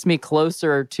anything that gets me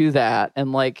closer to that.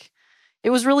 And like, it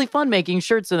was really fun making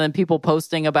shirts and then people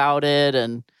posting about it.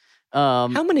 And how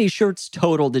many shirts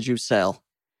total did you sell?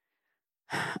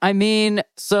 I mean,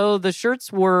 so the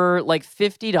shirts were like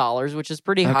 $50, which is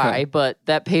pretty high, but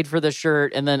that paid for the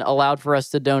shirt and then allowed for us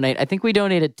to donate. I think we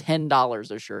donated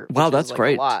 $10 a shirt. Wow, that's like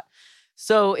great. A lot.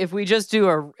 So if we just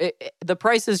do the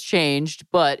price has changed,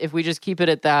 but if we just keep it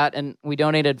at that and we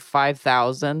donated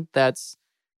 5,000, that's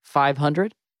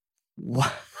 500.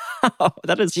 Wow.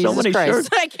 That is Jesus so many Christ. shirts.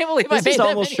 I can't believe this I made is that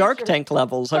almost many Shark shirts. Tank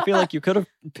levels. I feel like you could have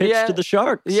pitched to the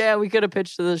Sharks. Yeah, we could have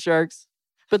pitched to the Sharks.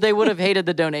 But they would have hated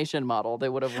the donation model. They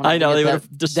would have wanted they would have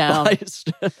have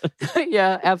despised.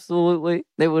 Yeah, absolutely.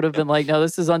 They would have been like, no,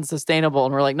 this is unsustainable.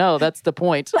 And we're like, no, that's the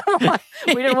point.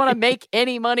 We didn't want to make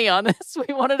any money on this.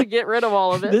 We wanted to get rid of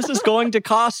all of it. This is going to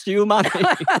cost you money.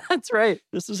 That's right.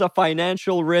 This is a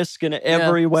financial risk in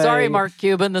every way. Sorry, Mark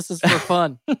Cuban. This is for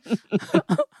fun.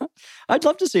 I'd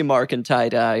love to see Mark in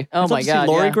tie-dye. Oh, my God.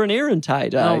 See Lori Grenier in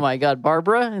tie-dye. Oh, my God.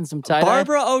 Barbara in some tie-dye.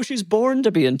 Barbara, she's born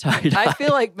to be in tie-dye. I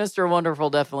feel like Mr. Wonderful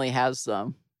definitely has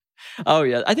some. Oh,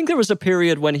 yeah. I think there was a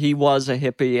period when he was a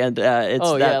hippie and it's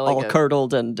like all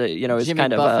curdled and, it's Jimmy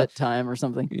kind Buffett of time or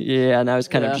something. Yeah, now he's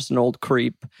kind of just an old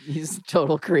creep. He's a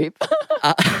total creep.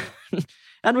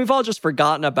 And we've all just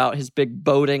forgotten about his big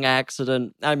boating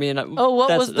accident. I mean, what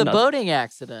was the boating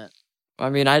accident? I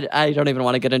mean, I don't even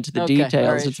want to get into the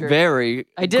details. Right, it's very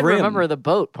I did grim. remember the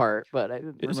boat part, but I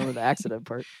didn't remember the accident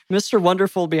part. Mr.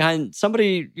 Wonderful behind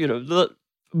somebody, the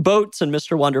boats and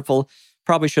Mr. Wonderful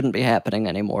probably shouldn't be happening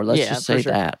anymore. Let's just say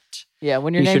that. Yeah,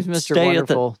 when your name's Mr.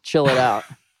 Wonderful, chill it out.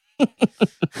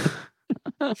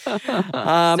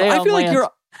 I feel like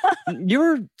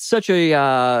you're such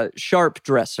a sharp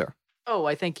dresser. Oh,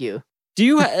 I thank you. Do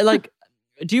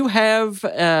you have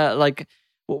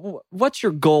what's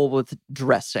your goal with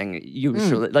dressing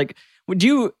usually? Like, would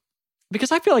you?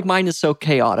 Because I feel like mine is so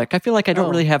chaotic. I feel like I don't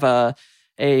really have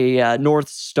a North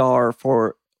Star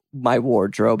for my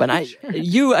wardrobe. And I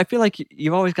feel like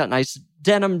you've always got nice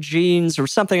denim jeans or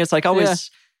something. It's like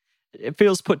always, it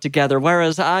feels put together.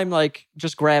 Whereas I'm like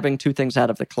just grabbing two things out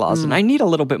of the closet. And I need a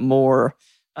little bit more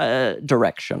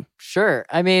direction. Sure.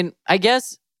 I mean, I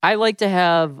guess I like to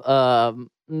have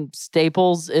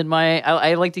staples in my,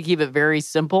 I like to keep it very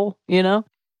simple,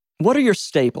 What are your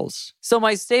staples? So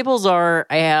my staples are,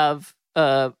 I have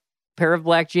a pair of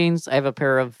black jeans. I have a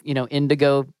pair of,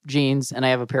 indigo jeans. And I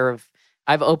have a pair of,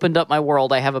 I've opened up my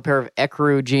world. I have a pair of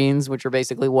ecru jeans, which are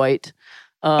basically white.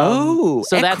 So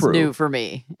ecru. That's new for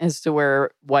me, is to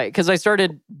wear white. Because I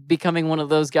started becoming one of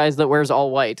those guys that wears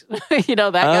all white.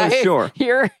 That guy sure.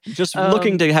 here. Just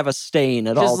looking to have a stain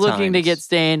at all times. Just looking to get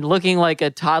stained, looking like a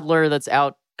toddler that's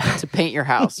out to paint your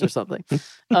house or something.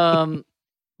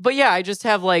 But yeah, I just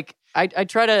have like, I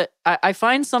try to, I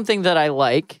find something that I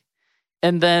like,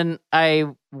 and then I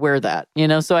wear that,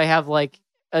 So I have like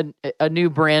a new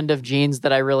brand of jeans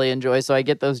that I really enjoy. So I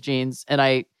get those jeans and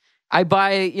I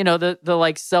buy, the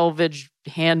like selvage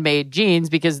handmade jeans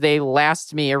because they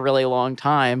last me a really long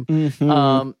time.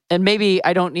 Mm-hmm. And maybe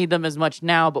I don't need them as much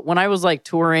now, but when I was like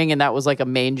touring and that was like a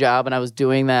main job and I was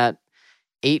doing that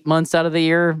 8 months out of the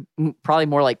year, probably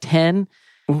more like 10.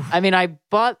 I mean, I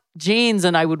bought jeans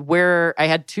and I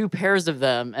had 2 pairs of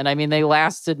them. And I mean, they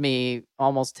lasted me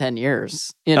almost 10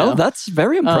 years. You know? Oh, that's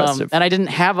very impressive. And I didn't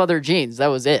have other jeans. That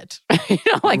was it.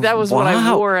 Like that was what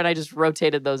I wore, and I just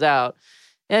rotated those out.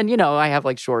 And, I have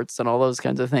like shorts and all those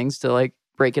kinds of things to like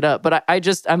break it up. But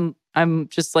I'm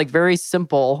just like very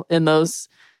simple in those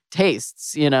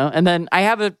tastes, And then I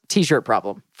have a t-shirt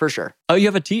problem for sure. Oh, do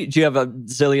you have a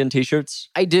zillion t-shirts?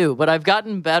 I do, but I've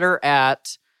gotten better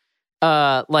at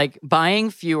like buying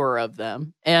fewer of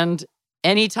them. And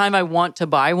anytime I want to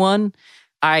buy one,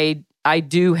 I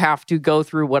do have to go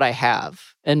through what I have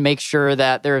and make sure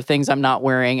that there are things I'm not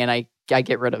wearing and I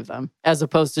get rid of them, as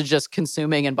opposed to just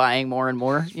consuming and buying more and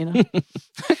more,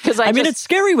 Because I mean, it's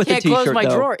scary with a can't t-shirt, close my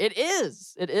though. drawer. It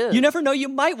is. You never know. You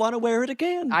might want to wear it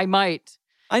again. I might.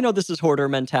 I know this is hoarder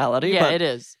mentality. Yeah, but... it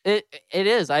is. It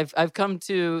is. I've come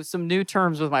to some new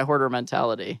terms with my hoarder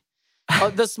mentality.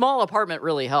 The small apartment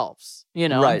really helps.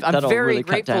 Right, I'm very really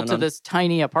grateful to this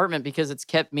tiny apartment because it's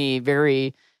kept me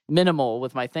very minimal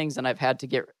with my things, and I've had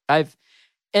to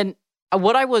and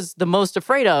what I was the most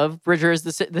afraid of, Bridger, is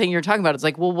the thing you're talking about. It's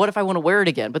like, well, what if I want to wear it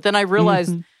again? But then I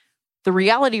realized the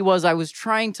reality was I was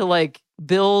trying to like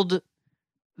build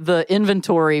the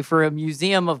inventory for a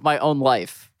museum of my own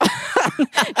life.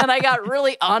 And I got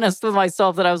really honest with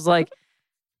myself that I was like,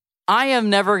 I am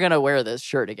never going to wear this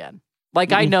shirt again.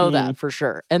 Like, I know that for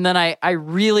sure. And then I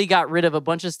really got rid of a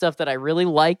bunch of stuff that I really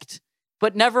liked,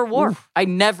 but never wore. I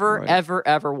never, ever,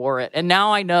 ever wore it. And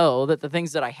now I know that the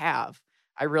things that I have,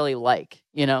 I really like,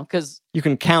 because you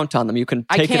can count on them. You can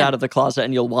take it out of the closet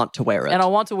and you'll want to wear it. And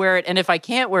I'll want to wear it. And if I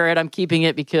can't wear it, I'm keeping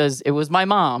it because it was my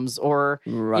mom's, or,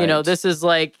 this is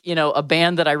like, a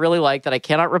band that I really like that I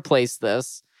cannot replace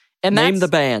this. And Name the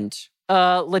band.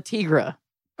 La Tigra.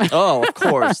 Oh, of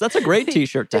course. That's a great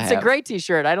t-shirt to have. It's a great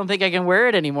t-shirt. I don't think I can wear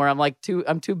it anymore. I'm too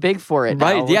big for it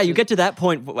Right. now, Yeah, you get to that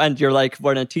point and you're like,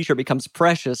 when a t-shirt becomes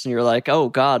precious and you're like, oh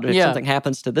God, if something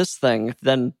happens to this thing,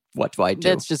 then what do I do?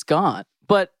 It's just gone.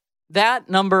 But that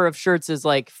number of shirts is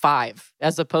like 5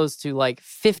 as opposed to like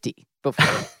 50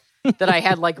 before that I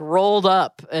had like rolled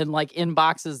up and like in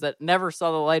boxes that never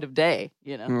saw the light of day,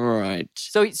 Right.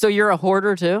 So you're a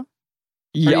hoarder too?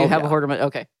 Yeah. Or you have a hoarder?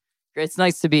 Okay. It's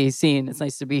nice to be seen. It's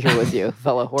nice to be here with you,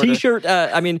 fellow hoarder. T-shirt,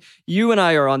 I mean, you and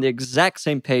I are on the exact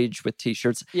same page with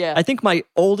t-shirts. Yeah. I think my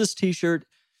oldest t-shirt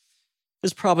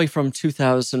is probably from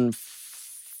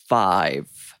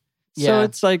 2005. Yeah. So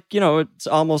it's like, it's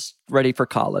almost ready for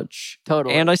college.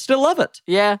 Totally. And I still love it.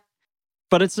 Yeah.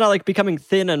 But it's not like becoming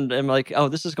thin and I'm like, oh,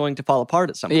 this is going to fall apart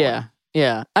at some point. Yeah.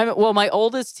 Yeah. Well, my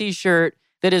oldest t-shirt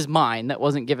that is mine, that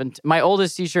wasn't given my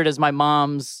oldest t-shirt is my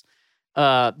mom's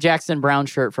Jackson Browne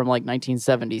shirt from like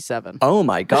 1977. Oh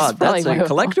my God, that's a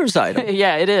collector's item.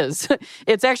 Yeah, it is.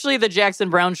 It's actually the Jackson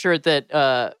Browne shirt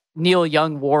that Neil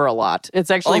Young wore a lot. It's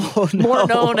actually more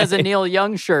known as a Neil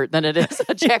Young shirt than it is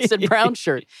a Jackson Browne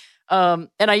shirt. And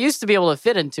I used to be able to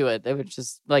fit into it. It was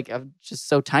just like, I'm just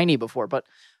so tiny before, but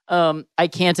I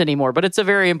can't anymore. But it's a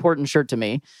very important shirt to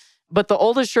me. But the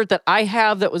oldest shirt that I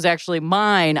have that was actually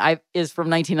mine is from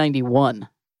 1991.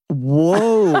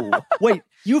 Whoa. Wait,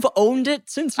 you've owned it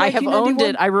since 1991? I have owned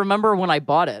it. I remember when I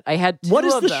bought it. I had 2 What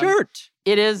is of the them. shirt?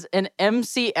 It is an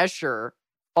MC Escher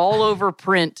all over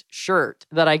print shirt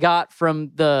that I got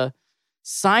from the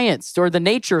science store, the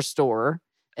nature store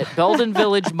at Belden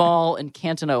Village Mall in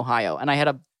Canton, Ohio. And I had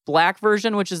a black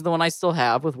version, which is the one I still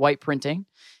have with white printing.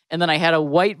 And then I had a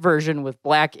white version with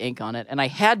black ink on it. And I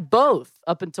had both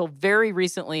up until very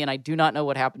recently, and I do not know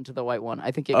what happened to the white one.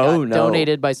 I think it got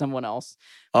donated by someone else.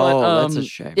 But, that's a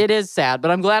shame. It is sad, but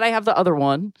I'm glad I have the other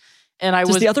one. And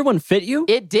Does the other one fit you?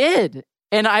 It did.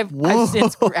 And I've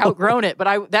since outgrown it. But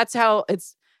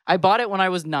I bought it when I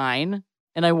was 9.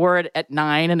 And I wore it at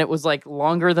 9, and it was like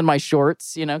longer than my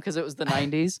shorts, because it was the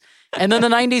 90s. And then the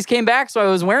 90s came back, so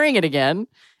I was wearing it again,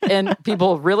 and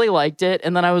people really liked it.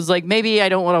 And then I was like, maybe I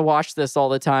don't want to wash this all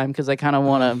the time because I kind of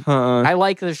want to. I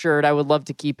like the shirt. I would love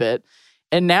to keep it.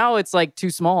 And now it's like too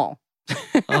small.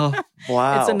 Oh,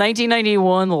 wow. It's a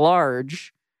 1991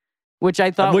 large, which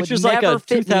I thought which would is never like a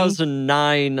fit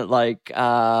 2009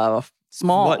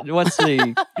 small. What's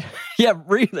the? Yeah,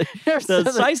 really.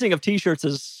 The sizing of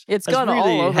t-shirts it's gone really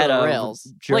all over had the a rails.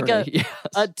 Journey. Like Yes.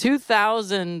 a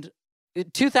 2000,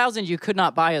 you could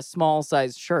not buy a small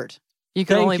size shirt. You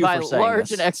could Thank only you buy for saying large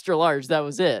this. and extra large. That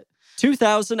was it.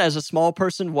 2000 as a small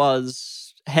person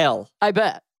was hell. I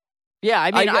bet. Yeah,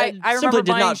 I mean, I simply remember did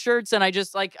buying not- shirts and I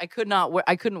just like I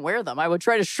couldn't wear them. I would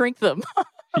try to shrink them.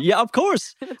 Yeah, of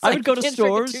course. It's I like would go you to can't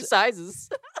shrink it stores. 2 sizes.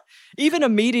 Even a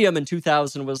medium in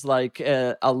 2000 was like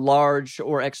a large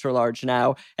or extra large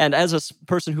now. And as a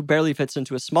person who barely fits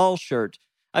into a small shirt,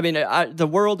 I mean, the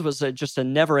world was just a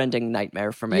never-ending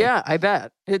nightmare for me. Yeah, I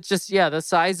bet. It's just, the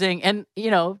sizing. And,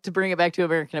 to bring it back to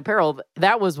American Apparel,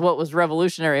 that was what was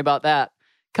revolutionary about that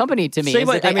company to me.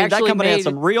 That company had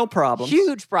some real problems.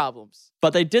 Huge problems.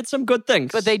 But they did some good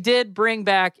things. But they did bring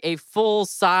back a full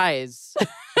size.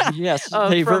 Yes.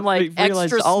 From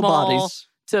extra all small bodies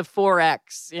to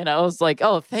 4X. It was like,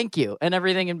 oh, thank you. And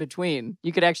everything in between.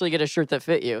 You could actually get a shirt that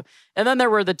fit you. And then there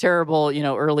were the terrible,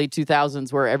 early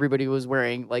 2000s where everybody was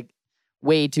wearing like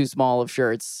way too small of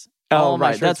shirts. Oh,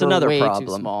 right. That's another way problem.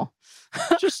 Too small.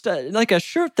 Just like a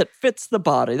shirt that fits the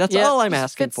body. That's all I'm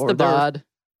asking fits for. The bod.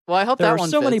 Well, I hope that one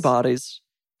fits. There are so many bodies.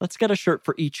 Let's get a shirt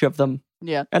for each of them.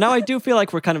 Yeah. And now I do feel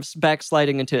like we're kind of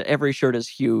backsliding into every shirt is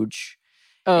huge.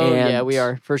 Oh, yeah, we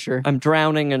are, for sure. I'm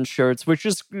drowning in shirts, which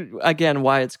is, again,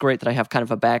 why it's great that I have kind of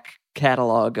a back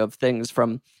catalog of things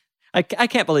from... I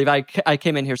can't believe I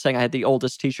came in here saying I had the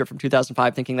oldest T-shirt from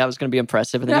 2005, thinking that was going to be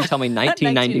impressive, and then you tell me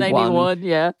 1991. 1991,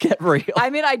 yeah. Get real. I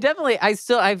mean,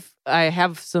 I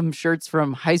have some shirts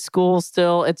from high school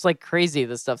still. It's like crazy,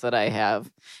 the stuff that I have.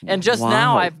 And just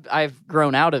now I've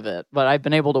grown out of it, but I've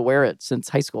been able to wear it since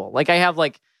high school. Like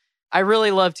I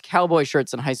really loved cowboy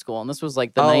shirts in high school, and this was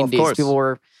like the 90s. Of course. People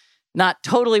were not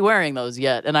totally wearing those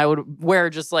yet, and I would wear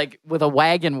just like with a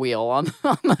wagon wheel on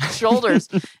the shoulders,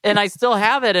 and I still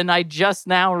have it, and I just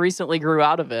now recently grew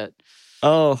out of it.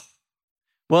 Oh,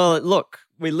 well, look,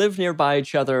 we live nearby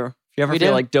each other. If you ever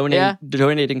feel like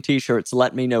donating T-shirts,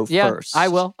 let me know first. I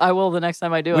will the next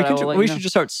time I do it. We should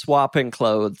just start swapping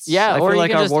clothes. Yeah, I or feel you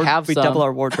like can just have we some. double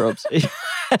our wardrobes.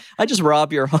 I just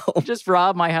rob your home. Just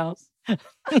rob my house.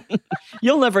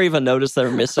 You'll never even notice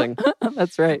they're missing.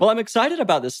 That's right. Well, I'm excited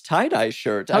about this tie-dye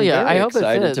shirt. I hope it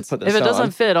fits. To put this if it doesn't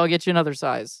on. fit, I'll get you another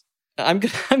size. I'm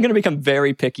going to become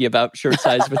very picky about shirt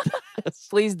size with this.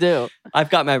 Please do. I've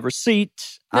got my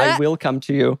receipt. I will come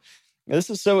to you.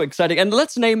 This is so exciting. And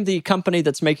let's name the company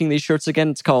that's making these shirts again.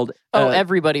 It's called...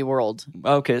 Everybody World.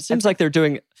 Okay. It seems like they're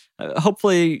doing...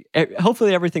 hopefully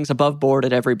everything's above board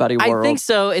at Everybody World. I think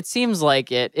so. It seems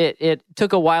like it. It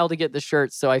took a while to get the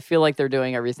shirts, so I feel like they're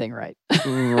doing everything right.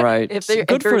 Right. If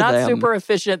they're not super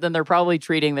efficient, then they're probably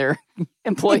treating their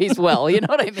employees well. You know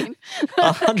what I mean?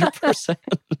 100%.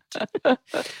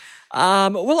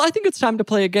 Well, I think it's time to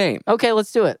play a game. Okay,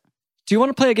 let's do it. Do you want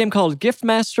to play a game called Gift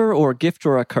Master or Gift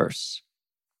or a Curse?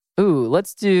 Ooh,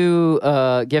 let's do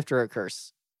Gift or a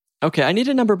Curse. Okay, I need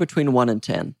a number between 1 and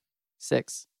 10.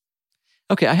 6.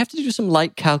 Okay, I have to do some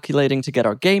light calculating to get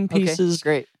our game pieces. Okay,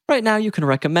 great. Right now, you can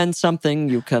recommend something,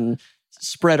 you can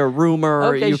spread a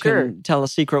rumor, you can tell a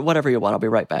secret, whatever you want. I'll be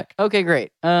right back. Okay,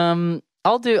 great.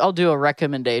 I'll do a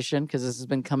recommendation because this has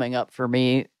been coming up for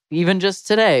me even just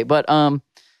today. But I've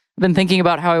been thinking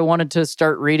about how I wanted to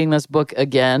start reading this book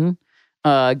again,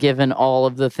 given all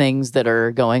of the things that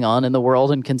are going on in the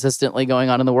world and consistently going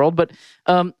on in the world. But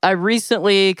I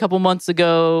recently, a couple months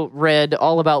ago, read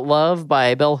All About Love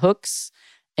by Bell Hooks.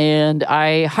 And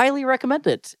I highly recommend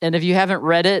it. And if you haven't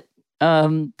read it,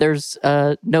 there's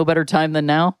no better time than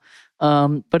now.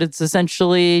 But it's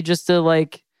essentially just a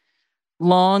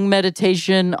long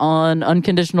meditation on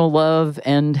unconditional love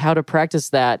and how to practice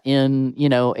that in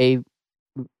a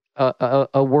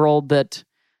world that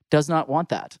does not want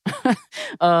that.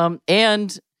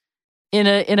 And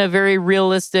in a very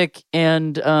realistic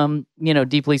and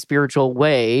deeply spiritual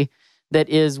way that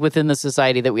is within the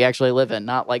society that we actually live in,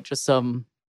 not like just some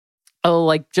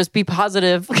just be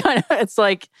positive kind of. It's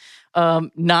like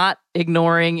not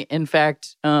ignoring, in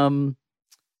fact,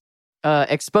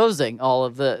 exposing all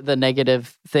of the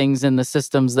negative things in the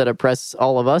systems that oppress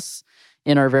all of us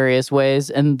in our various ways,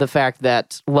 and the fact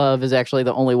that love is actually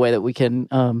the only way that we can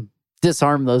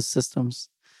disarm those systems.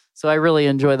 So I really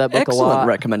enjoy that book a lot. Excellent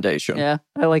recommendation. Yeah,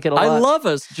 I like it a lot. I love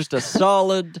just a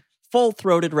solid,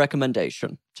 full-throated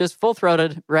recommendation. Just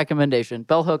full-throated recommendation.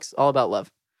 Bell Hooks, All About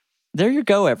Love. There you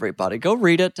go, everybody. Go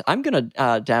read it. I'm going to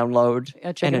download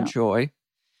and enjoy.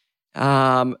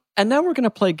 And now we're going to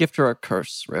play Gift or a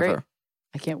Curse, River. Great.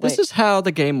 I can't wait. This is how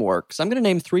the game works. I'm going to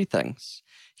name 3 things.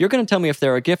 You're going to tell me if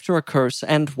they're a gift or a curse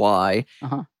and why.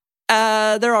 Uh-huh.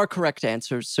 There are correct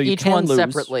answers, so you Each can one lose.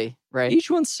 separately, right?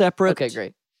 Each one's separate. Okay,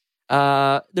 great.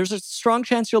 There's a strong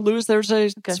chance you'll lose. There's a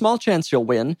small chance you'll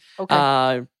win.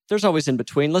 Okay. There's always in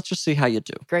between. Let's just see how you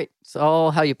do. Great. It's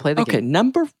all how you play the game. Okay,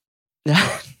 number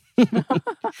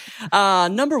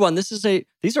 1.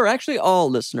 These are actually all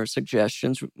listener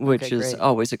suggestions, which is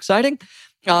always exciting.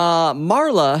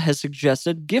 Marla has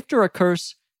suggested gift or a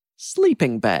curse,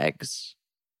 sleeping bags.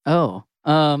 Oh,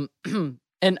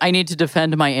 and I need to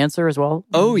defend my answer as well.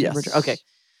 Oh, yes. Okay.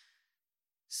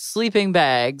 Sleeping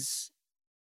bags.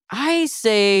 I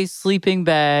say sleeping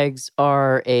bags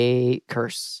are a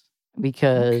curse.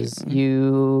 because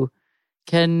you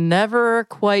can never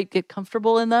quite get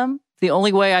comfortable in them. The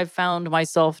only way I've found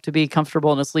myself to be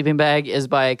comfortable in a sleeping bag is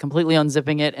by completely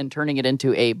unzipping it and turning it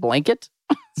into a blanket.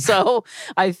 So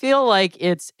I feel like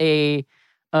it's a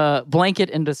blanket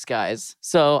in disguise.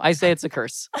 So I say it's a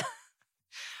curse.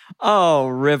 Oh,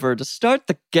 River, to start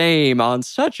the game on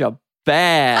such a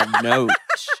bad note.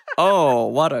 Oh,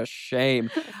 what a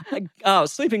shame. Oh,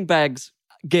 sleeping bags,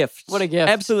 gift. What a gift.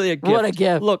 Absolutely a gift. What a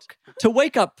gift. Look, to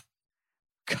wake up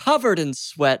covered in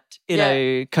sweat in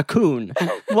a cocoon.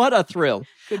 What a thrill.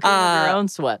 Cocoon of your own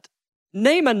sweat.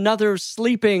 Name another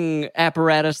sleeping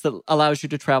apparatus that allows you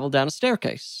to travel down a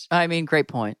staircase. I mean, great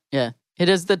point. Yeah. It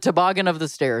is the toboggan of the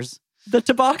stairs. The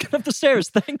toboggan of the stairs.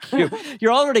 Thank you.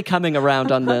 You're already coming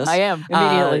around on this. I am,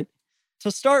 immediately. To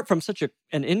start from such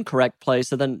an incorrect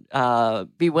place and then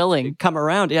be willing. Come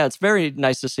around. Yeah, it's very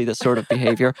nice to see this sort of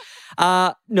behavior.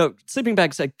 No, sleeping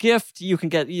bag's a gift. You can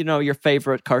get, your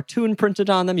favorite cartoon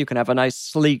printed on them. You can have a nice,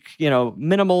 sleek,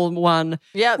 minimal one.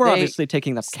 Yeah, we're obviously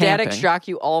taking them camping. Static shock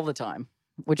you all the time,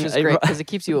 which is great because it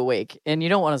keeps you awake. And you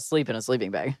don't want to sleep in a sleeping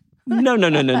bag.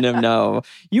 No.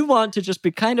 You want to just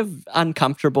be kind of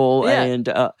uncomfortable and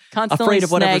constantly afraid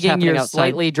of whatever's happening your outside.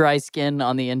 Slightly dry skin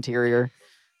on the interior.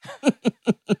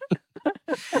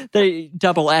 They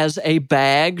double as a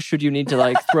bag should you need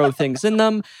to throw things in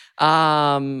them.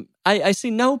 I see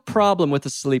no problem with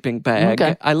a sleeping bag.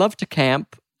 Okay. I love to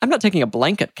camp. I'm not taking a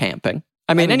blanket camping.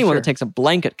 I mean anyone that takes a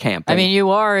blanket camping. I mean,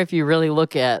 you are if you really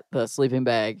look at the sleeping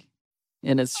bag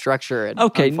in its structure. And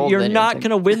okay, you're not going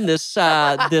to win this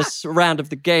this round of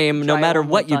the game no matter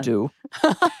what you do.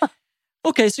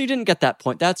 Okay, so you didn't get that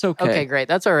point. That's okay. Okay, great.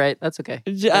 That's all right. That's okay.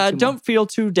 Don't feel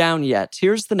too down yet.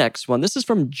 Here's the next one. This is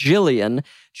from Jillian.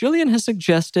 Jillian has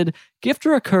suggested, gift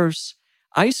or a curse,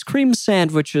 ice cream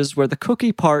sandwiches where the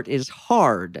cookie part is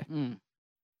hard.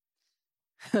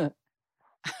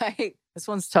 This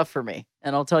one's tough for me,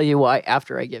 and I'll tell you why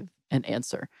after I give an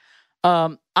answer.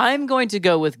 I'm going to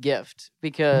go with gift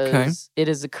because it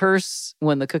is a curse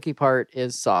when the cookie part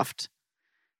is soft.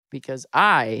 Because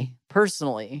I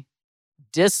personally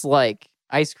dislike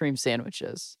ice cream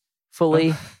sandwiches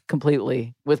fully,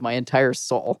 completely, with my entire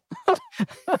soul.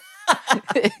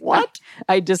 What?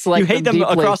 I dislike you hate them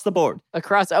deeply. Across the board.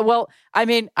 Well, I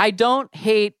mean, I don't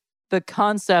hate the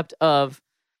concept of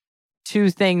two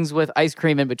things with ice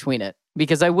cream in between it.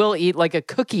 Because I will eat like a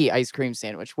cookie ice cream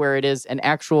sandwich where it is an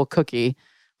actual cookie,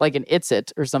 like an It's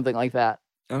It or something like that.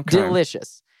 Okay.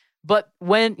 Delicious. But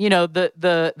when,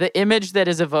 the image that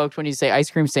is evoked when you say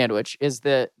ice cream sandwich is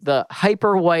the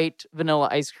hyper white vanilla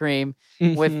ice cream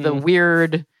with the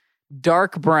weird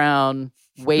dark brown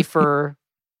wafer,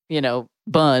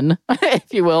 bun,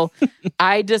 if you will.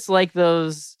 I dislike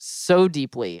those so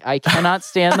deeply. I cannot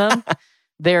stand them.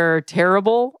 They're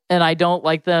terrible, and I don't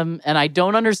like them, and I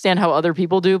don't understand how other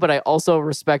people do, but I also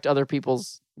respect other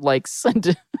people's likes.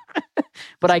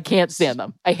 But I can't stand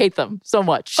them. I hate them so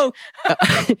much. Oh,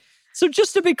 so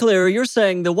just to be clear, you're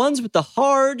saying the ones with the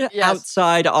hard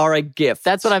outside are a gift.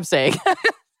 That's what I'm saying.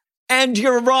 And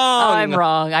you're wrong. I'm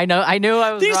wrong. I know. I knew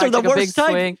I was These wrong. are the Took a worst big type.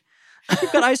 swing.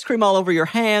 You've got ice cream all over your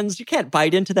hands. You can't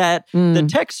bite into that. The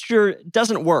texture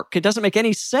doesn't work. It doesn't make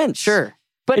any sense. Sure.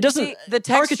 But it doesn't. See, the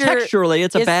texture architecturally,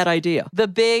 it's a bad idea.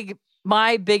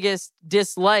 My biggest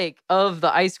dislike of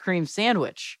the ice cream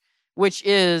sandwich, which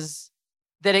is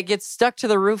that it gets stuck to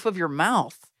the roof of your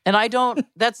mouth. And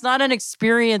that's not an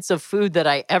experience of food that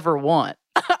I ever want.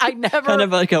 I never. Kind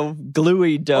of like a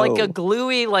gluey dough. Like a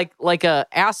gluey, like a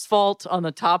asphalt on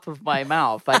the top of my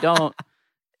mouth.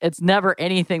 It's never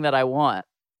anything that I want.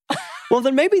 Well,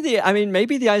 then maybe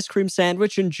the ice cream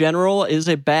sandwich in general is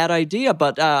a bad idea,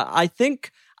 but I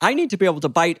think I need to be able to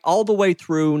bite all the way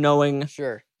through knowing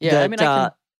Sure. Yeah, that, I mean, I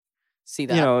can see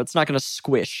that. it's not going to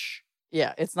squish.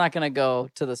 Yeah, it's not going to go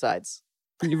to the sides.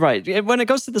 Right. When it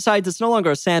goes to the sides, it's no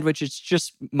longer a sandwich. It's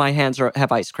just my hands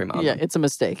have ice cream on them. Yeah, it's a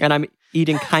mistake. And I'm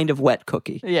eating kind of wet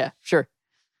cookie. Yeah, sure.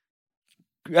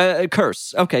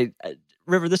 Curse. Okay.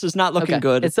 River, this is not looking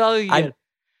good. It's all good.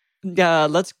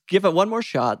 Let's give it one more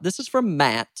shot. This is from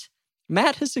Matt.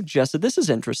 Matt has suggested, this is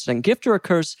interesting, gift or a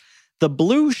curse, the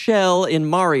blue shell in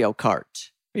Mario Kart.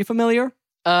 Are you familiar?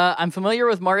 I'm familiar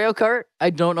with Mario Kart. I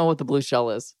don't know what the blue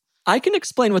shell is. I can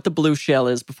explain what the blue shell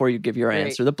is before you give your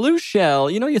answer. The blue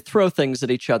shell, you throw things at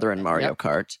each other in Mario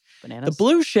Kart. Bananas. The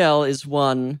blue shell is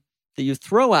one that you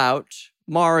throw out.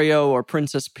 Mario or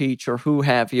Princess Peach or who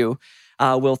have you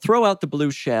will throw out the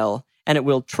blue shell, and it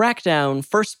will track down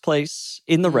first place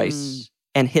in the race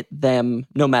and hit them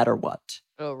no matter what.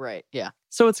 Oh, right. Yeah.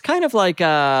 So it's kind of like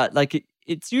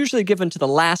it's usually given to the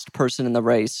last person in the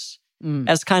race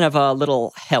as kind of a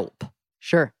little help.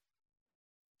 Sure.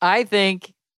 I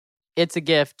think it's a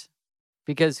gift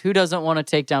because who doesn't want to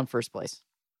take down first place?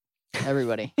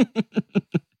 Everybody.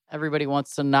 Everybody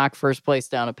wants to knock first place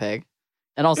down a peg.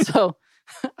 And also,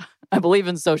 I believe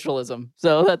in socialism.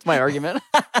 So that's my argument.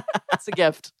 It's a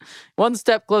gift. One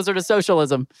step closer to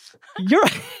socialism. You're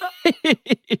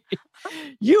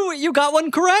you got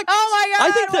one correct. Oh my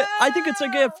God. I think it's a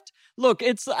gift. Look,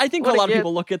 I think What a a lot of gift.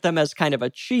 people look at them as kind of a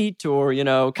cheat or,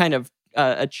 kind of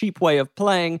a cheap way of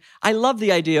playing. I love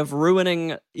the idea of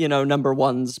ruining, number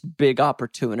one's big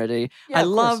opportunity. Yeah, I of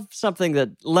love course. something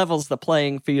that levels the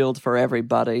playing field for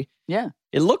everybody. Yeah.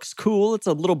 It looks cool. It's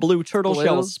a little blue turtle Blue.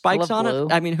 shell with spikes Love on blue.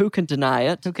 it. I mean, who can deny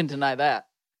it? Who can deny that?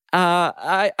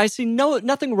 I see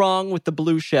nothing wrong with the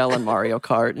blue shell in Mario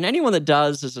Kart, and anyone that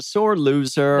does is a sore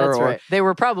loser. That's or right. They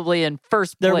were probably in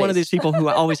first place. They're one of these people who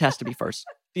always has to be first.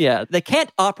 Yeah, they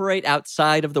can't operate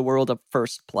outside of the world of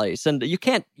first place, and you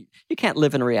can't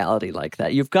live in reality like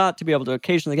that. You've got to be able to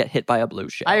occasionally get hit by a blue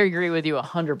shell. I agree with you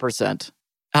 100%.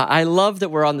 I love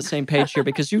that we're on the same page here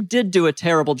because you did do a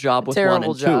terrible job with 1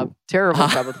 and 2. Terrible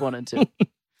job with 1 and 2.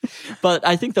 But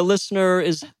I think the listener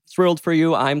is thrilled for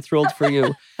you. I'm thrilled for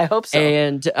you. I hope so.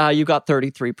 And you got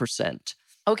 33%.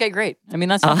 Okay, great. I mean,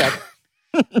 that's not bad.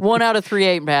 1 out of 3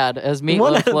 ain't bad, as 1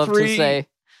 Meatloaf out of loved to 3 say.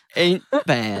 Ain't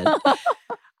bad.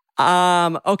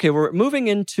 Okay, we're moving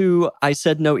into I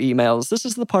Said No emails. This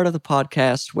is the part of the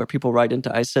podcast where people write into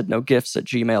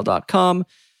ISaidNoGifts@gmail.com.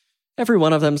 Every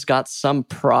one of them's got some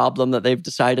problem that they've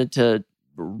decided to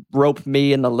rope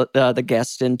me and the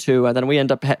guest into, and then we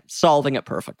end up solving it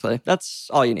perfectly. That's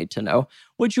all you need to know.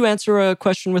 Would you answer a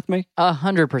question with me?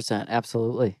 100%,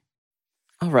 absolutely.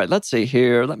 All right, let's see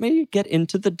here. Let me get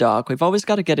into the doc. We've always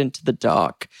got to get into the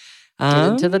doc. Get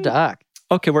into the doc.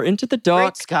 Okay, we're into the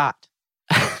doc. Great Scott.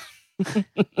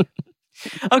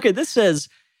 Okay, this says,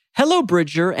 "Hello,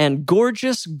 Bridger and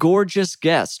gorgeous, gorgeous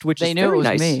guest," which They is knew it very was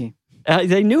nice. me.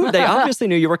 They obviously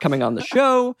knew you were coming on the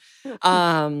show.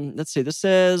 Let's see, this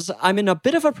says, "I'm in a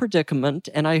bit of a predicament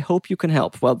and I hope you can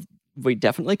help." Well, we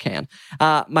definitely can.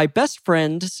 My best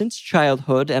friend since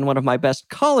childhood and one of my best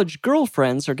college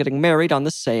girlfriends are getting married on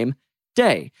the same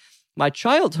day. My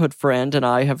childhood friend and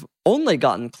I have only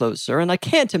gotten closer, and I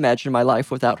can't imagine my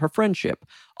life without her friendship.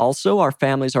 Also, our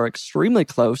families are extremely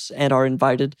close and are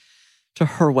invited to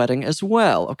her wedding as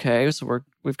well. Okay, so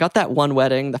we've got that one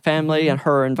wedding, the family and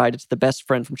her invited to the best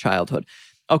friend from childhood.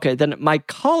 Okay, then my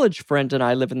college friend and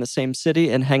I live in the same city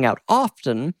and hang out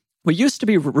often. We used to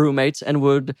be roommates and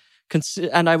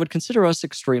I would consider us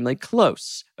extremely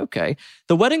close. Okay,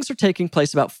 the weddings are taking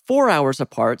place about 4 hours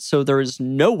apart, so there is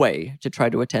no way to try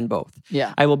to attend both.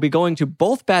 Yeah. I will be going to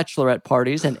both bachelorette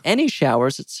parties and any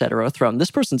showers, etc. thrown.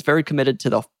 This person's very committed to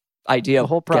the idea The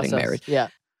whole of process. getting married. Yeah.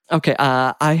 Okay,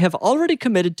 I have already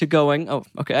committed to going. I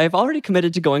have already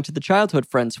committed to going to the childhood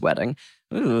friend's wedding.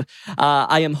 Ooh.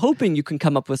 I am hoping you can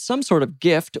come up with some sort of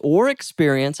gift or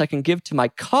experience I can give to my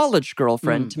college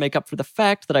girlfriend to make up for the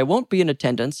fact that I won't be in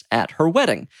attendance at her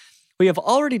wedding. We have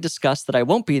already discussed that I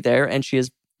won't be there, and she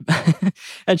is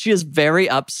very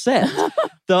upset.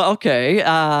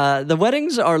 The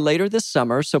weddings are later this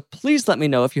summer, so please let me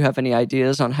know if you have any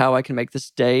ideas on how I can make this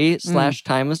day /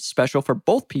 time special for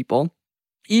both people,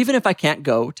 even if I can't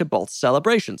go to both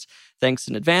celebrations. Thanks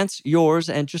in advance, yours,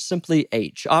 and just simply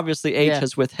H. Obviously, H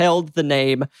has withheld the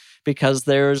name because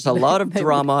there's a lot of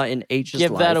drama in H's life.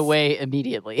 Give that away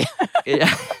immediately.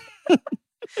 Yeah.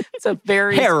 It's a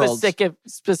very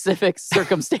specific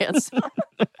circumstance.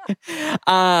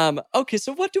 Okay,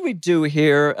 so what do we do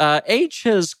here? H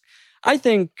is, I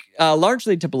think,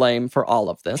 largely to blame for all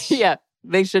of this. Yeah.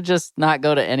 They should just not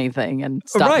go to anything and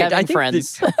stop having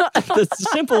friends. The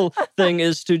simple thing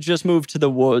is to just move to the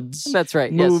woods. That's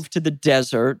right. Move to the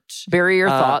desert. Bury your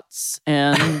thoughts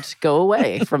and go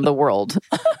away from the world.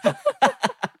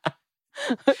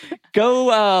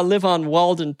 Go live on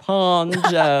Walden Pond.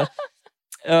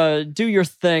 Do your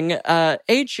thing.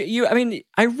 H, I'm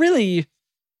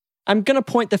going to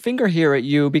point the finger here at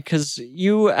you because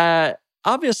you,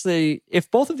 obviously,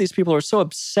 if both of these people are so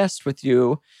obsessed with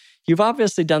you, you've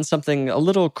obviously done something a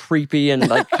little creepy and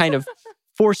like kind of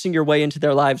forcing your way into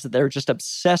their lives that they're just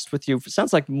obsessed with you. It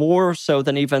sounds like more so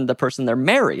than even the person they're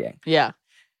marrying. Yeah.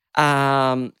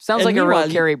 Sounds like a real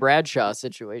Carrie Bradshaw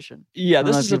situation. Yeah,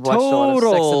 this is a total watched a lot of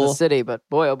Sex in the City, but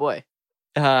boy, oh boy.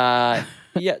 Yeah,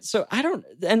 so I don't,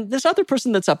 and this other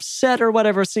person that's upset or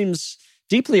whatever seems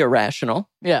deeply irrational.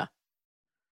 Yeah.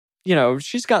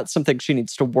 She's got something she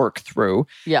needs to work through.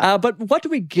 Yeah. But what do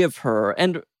we give her?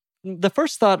 And the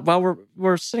first thought while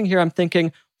we're sitting here, I'm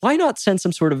thinking, why not send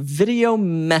some sort of video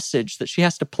message that she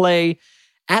has to play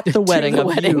at the wedding the of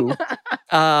wedding.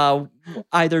 you,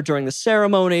 either during the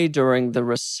ceremony, during the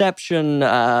reception.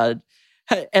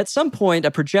 At some point,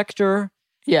 a projector,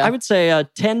 Yeah. I would say a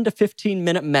 10 to 15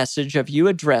 minute message of you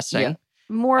addressing. Yeah.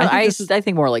 More, I I think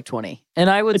think more like 20. And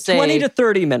I would a say 20 to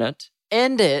 30 minute.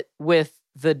 end it with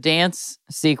the dance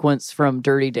sequence from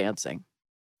Dirty Dancing.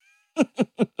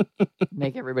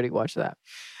 Make everybody watch that.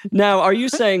 Now, are you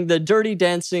saying the Dirty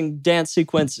Dancing dance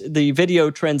sequence, the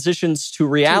video transitions to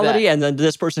reality and then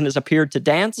this person has appeared to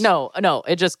dance? No,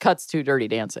 it just cuts to Dirty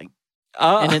Dancing.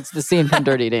 Oh. And it's the scene from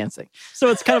Dirty Dancing. So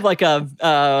it's kind of like a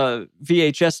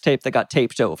VHS tape that got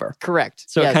taped over. Correct.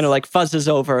 So Yes. it kind of like fuzzes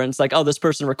over and it's like, oh, this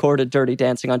person recorded Dirty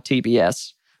Dancing on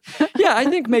TBS. Yeah, I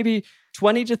think maybe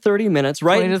 20 to 30 minutes,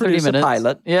 right? 20 to 30 Produce minutes. a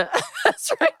pilot. Yeah,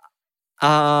 that's right.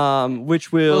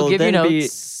 Which will We'll give then you be...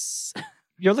 notes.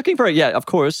 You're looking for, yeah, of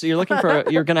course. You're looking for,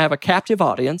 you're going to have a captive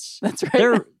audience. That's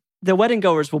right. The wedding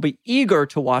goers will be eager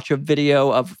to watch a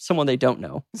video of someone they don't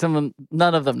know.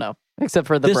 None of them know, except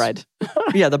for the bride.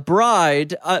 Yeah, the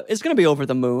bride is going to be over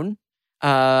the moon.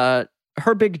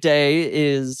 Her big day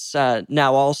is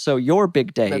now also your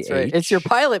big day. That's right. H. It's your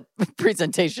pilot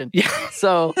presentation. Yeah.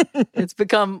 So it's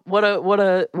become what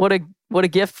a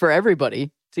gift for everybody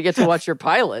to get to watch your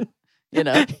pilot. You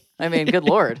know, I mean, good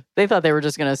Lord. They thought they were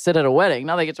just going to sit at a wedding.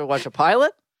 Now they get to watch a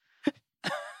pilot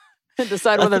and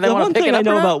decide whether they want to pick it up. The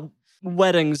one thing I know or not. about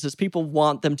weddings is people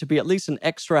want them to be at least an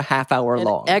extra half hour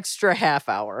long. Extra half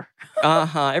hour.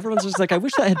 Everyone's just like, I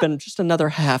wish that had been just another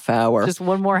half hour. Just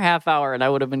one more half hour and I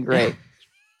would have been great.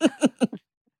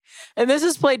 And this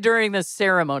is played during the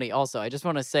ceremony also. I just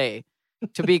want to say,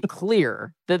 to be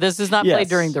clear, that this is not played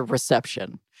during the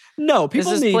reception. No,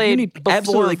 people this is you played need before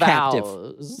absolutely captive.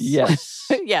 vows. Yes.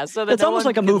 Yeah, so that It's no almost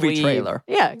one like a can movie leave. trailer.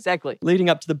 Yeah, exactly. Leading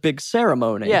up to the big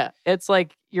ceremony. Yeah, it's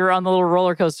like you're on the little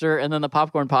roller coaster and then the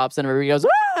popcorn pops and everybody goes,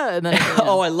 ah! And then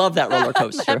Oh, I love that roller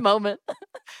coaster. that moment.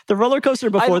 The roller coaster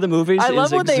before the movies I love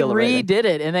is when they exhilarating. redid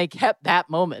it and they kept that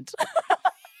moment.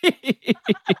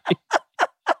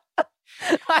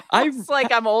 It's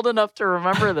like I'm old enough to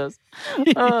remember this.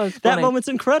 Oh, it's That funny. moment's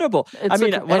incredible. It's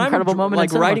when an incredible I'm moment in like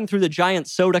cinema. riding through the giant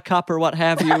soda cup or what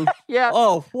have you. Yeah.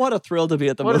 Oh, what a thrill to be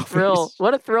at the What movies. a thrill.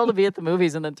 What a thrill to be at the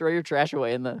movies and then throw your trash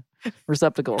away in the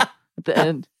receptacle at the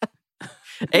end.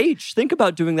 H, think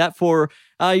about doing that for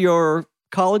your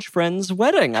college friend's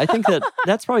wedding. I think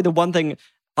that's probably the one thing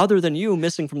other than you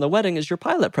missing from the wedding is your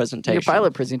pilot presentation. Your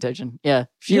pilot presentation. Yeah.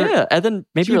 Yeah, and then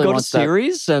maybe she you really go to wants that.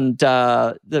 series and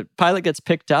the pilot gets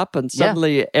picked up and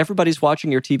suddenly everybody's watching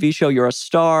your TV show. You're a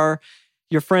star.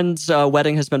 Your friend's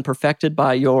wedding has been perfected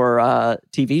by your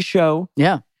TV show.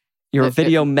 Yeah. Your It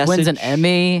video message. wins an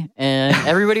Emmy and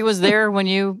everybody was there when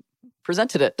you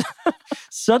presented it.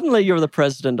 Suddenly you're the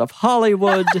president of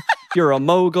Hollywood. You're a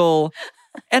mogul.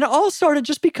 And it all started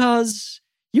just because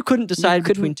you couldn't decide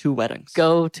between two weddings.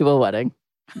 Go to a wedding.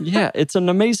 Yeah, it's an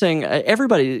amazing...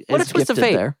 everybody What a is twist of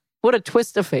gifted fate. there. What a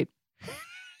twist of fate.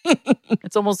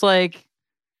 It's almost like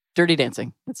Dirty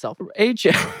Dancing itself.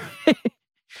 AJ,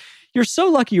 you're so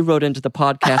lucky you wrote into the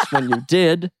podcast when you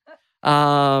did.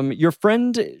 Your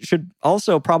friend should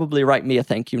also probably write me a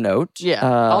thank you note. Yeah,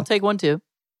 I'll take one too.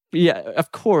 Yeah,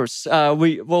 of course.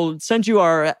 We will send you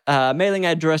our mailing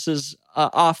addresses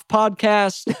off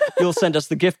podcast. You'll send us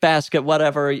the gift basket,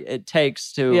 whatever it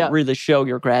takes to really show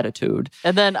your gratitude.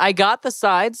 And then I got the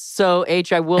sides, so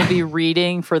H, I will be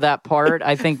reading for that part.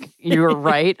 I think you're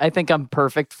right. I think I'm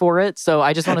perfect for it. So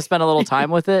I just want to spend a little time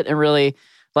with it and really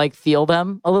like feel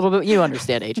them a little bit. You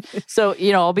understand, H. So,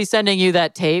 I'll be sending you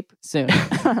that tape soon.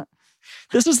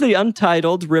 This is the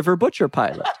untitled River Butcher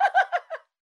pilot.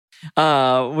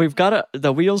 We've got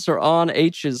the wheels are on.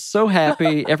 H is so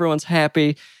happy. Everyone's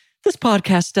happy. This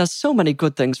podcast does so many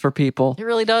good things for people. It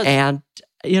really does. And,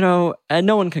 and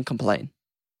no one can complain.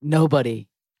 Nobody.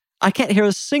 I can't hear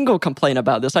a single complaint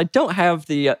about this. I don't have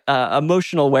the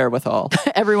emotional wherewithal.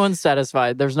 Everyone's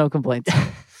satisfied. There's no complaints.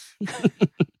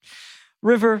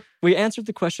 River, we answered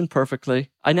the question perfectly.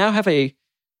 I now have a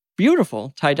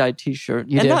beautiful tie-dyed t-shirt.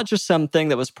 You and do. not just something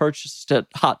that was purchased at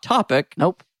Hot Topic.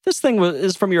 Nope. This thing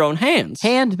is from your own hands.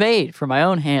 Handmade from my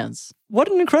own hands.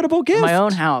 What an incredible gift. My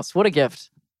own house. What a gift.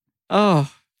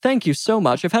 Oh, thank you so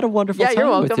much. I've had a wonderful time Yeah,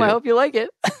 you're with welcome. you. I hope you like it.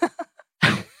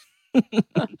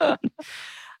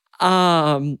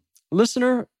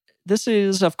 Listener, this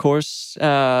is, of course,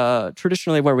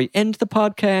 traditionally where we end the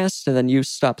podcast and then you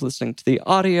stop listening to the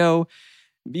audio.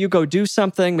 You go do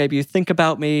something. Maybe you think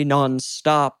about me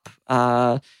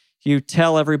nonstop. You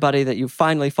tell everybody that you've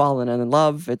finally fallen in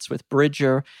love. It's with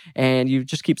Bridger, and you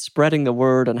just keep spreading the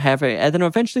word and then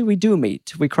eventually we do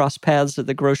meet. We cross paths at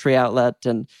the grocery outlet,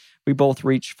 and we both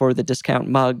reach for the discount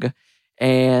mug.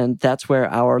 And that's where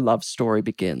our love story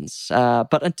begins.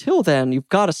 But until then, you've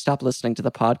got to stop listening to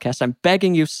the podcast. I'm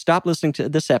begging you, stop listening to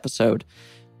this episode.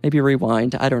 Maybe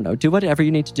rewind. I don't know. Do whatever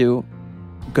you need to do.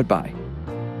 Goodbye.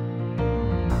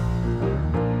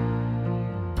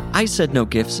 I Said No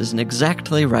Gifts is an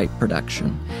Exactly Right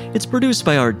production. It's produced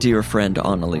by our dear friend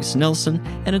Annalise Nelson,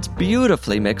 and it's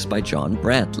beautifully mixed by John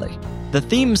Bradley. The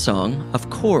theme song,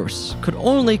 of course, could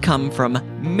only come from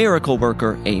miracle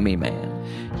worker Amy Mann.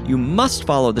 You must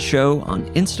follow the show on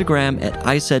Instagram at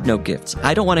I Said No Gifts.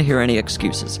 I don't want to hear any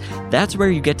excuses. That's where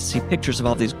you get to see pictures of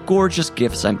all these gorgeous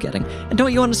gifts I'm getting. And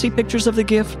don't you want to see pictures of the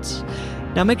gifts?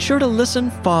 Now make sure to listen,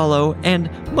 follow, and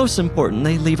most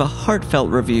importantly, leave a heartfelt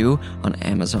review on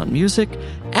Amazon Music,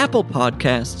 Apple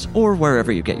Podcasts, or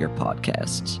wherever you get your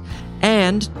podcasts.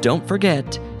 And don't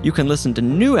forget, you can listen to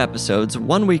new episodes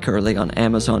 1 week early on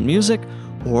Amazon Music,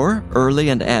 or early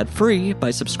and ad-free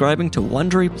by subscribing to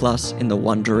Wondery Plus in the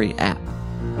Wondery app.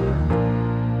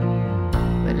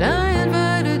 But I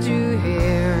invited you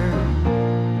here.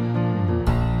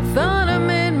 Thought I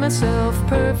made myself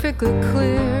perfectly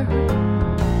clear.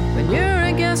 When you're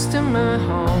a guest in my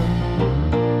home,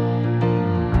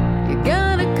 you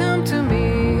gotta come to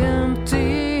me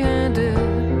empty-handed.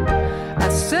 I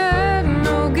said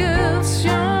no gifts,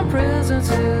 your presence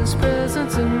is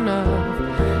presence enough.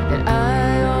 And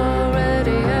I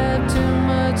already had too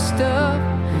much stuff.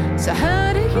 So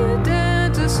how do you dare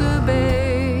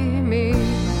disobey me?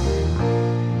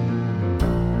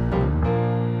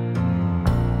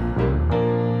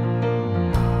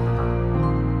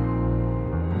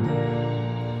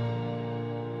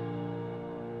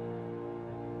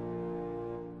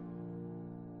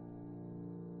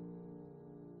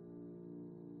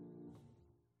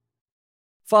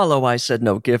 Follow I Said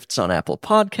No Gifts on Apple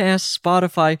Podcasts,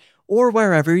 Spotify, or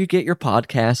wherever you get your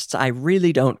podcasts. I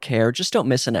really don't care. Just don't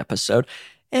miss an episode.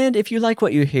 And if you like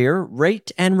what you hear, rate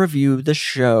and review the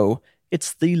show.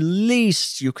 It's the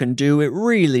least you can do. It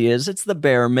really is. It's the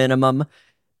bare minimum.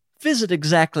 Visit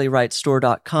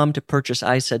exactlyrightstore.com to purchase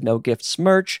I Said No Gifts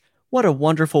merch. What a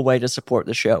wonderful way to support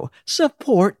the show.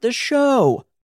 Support the show!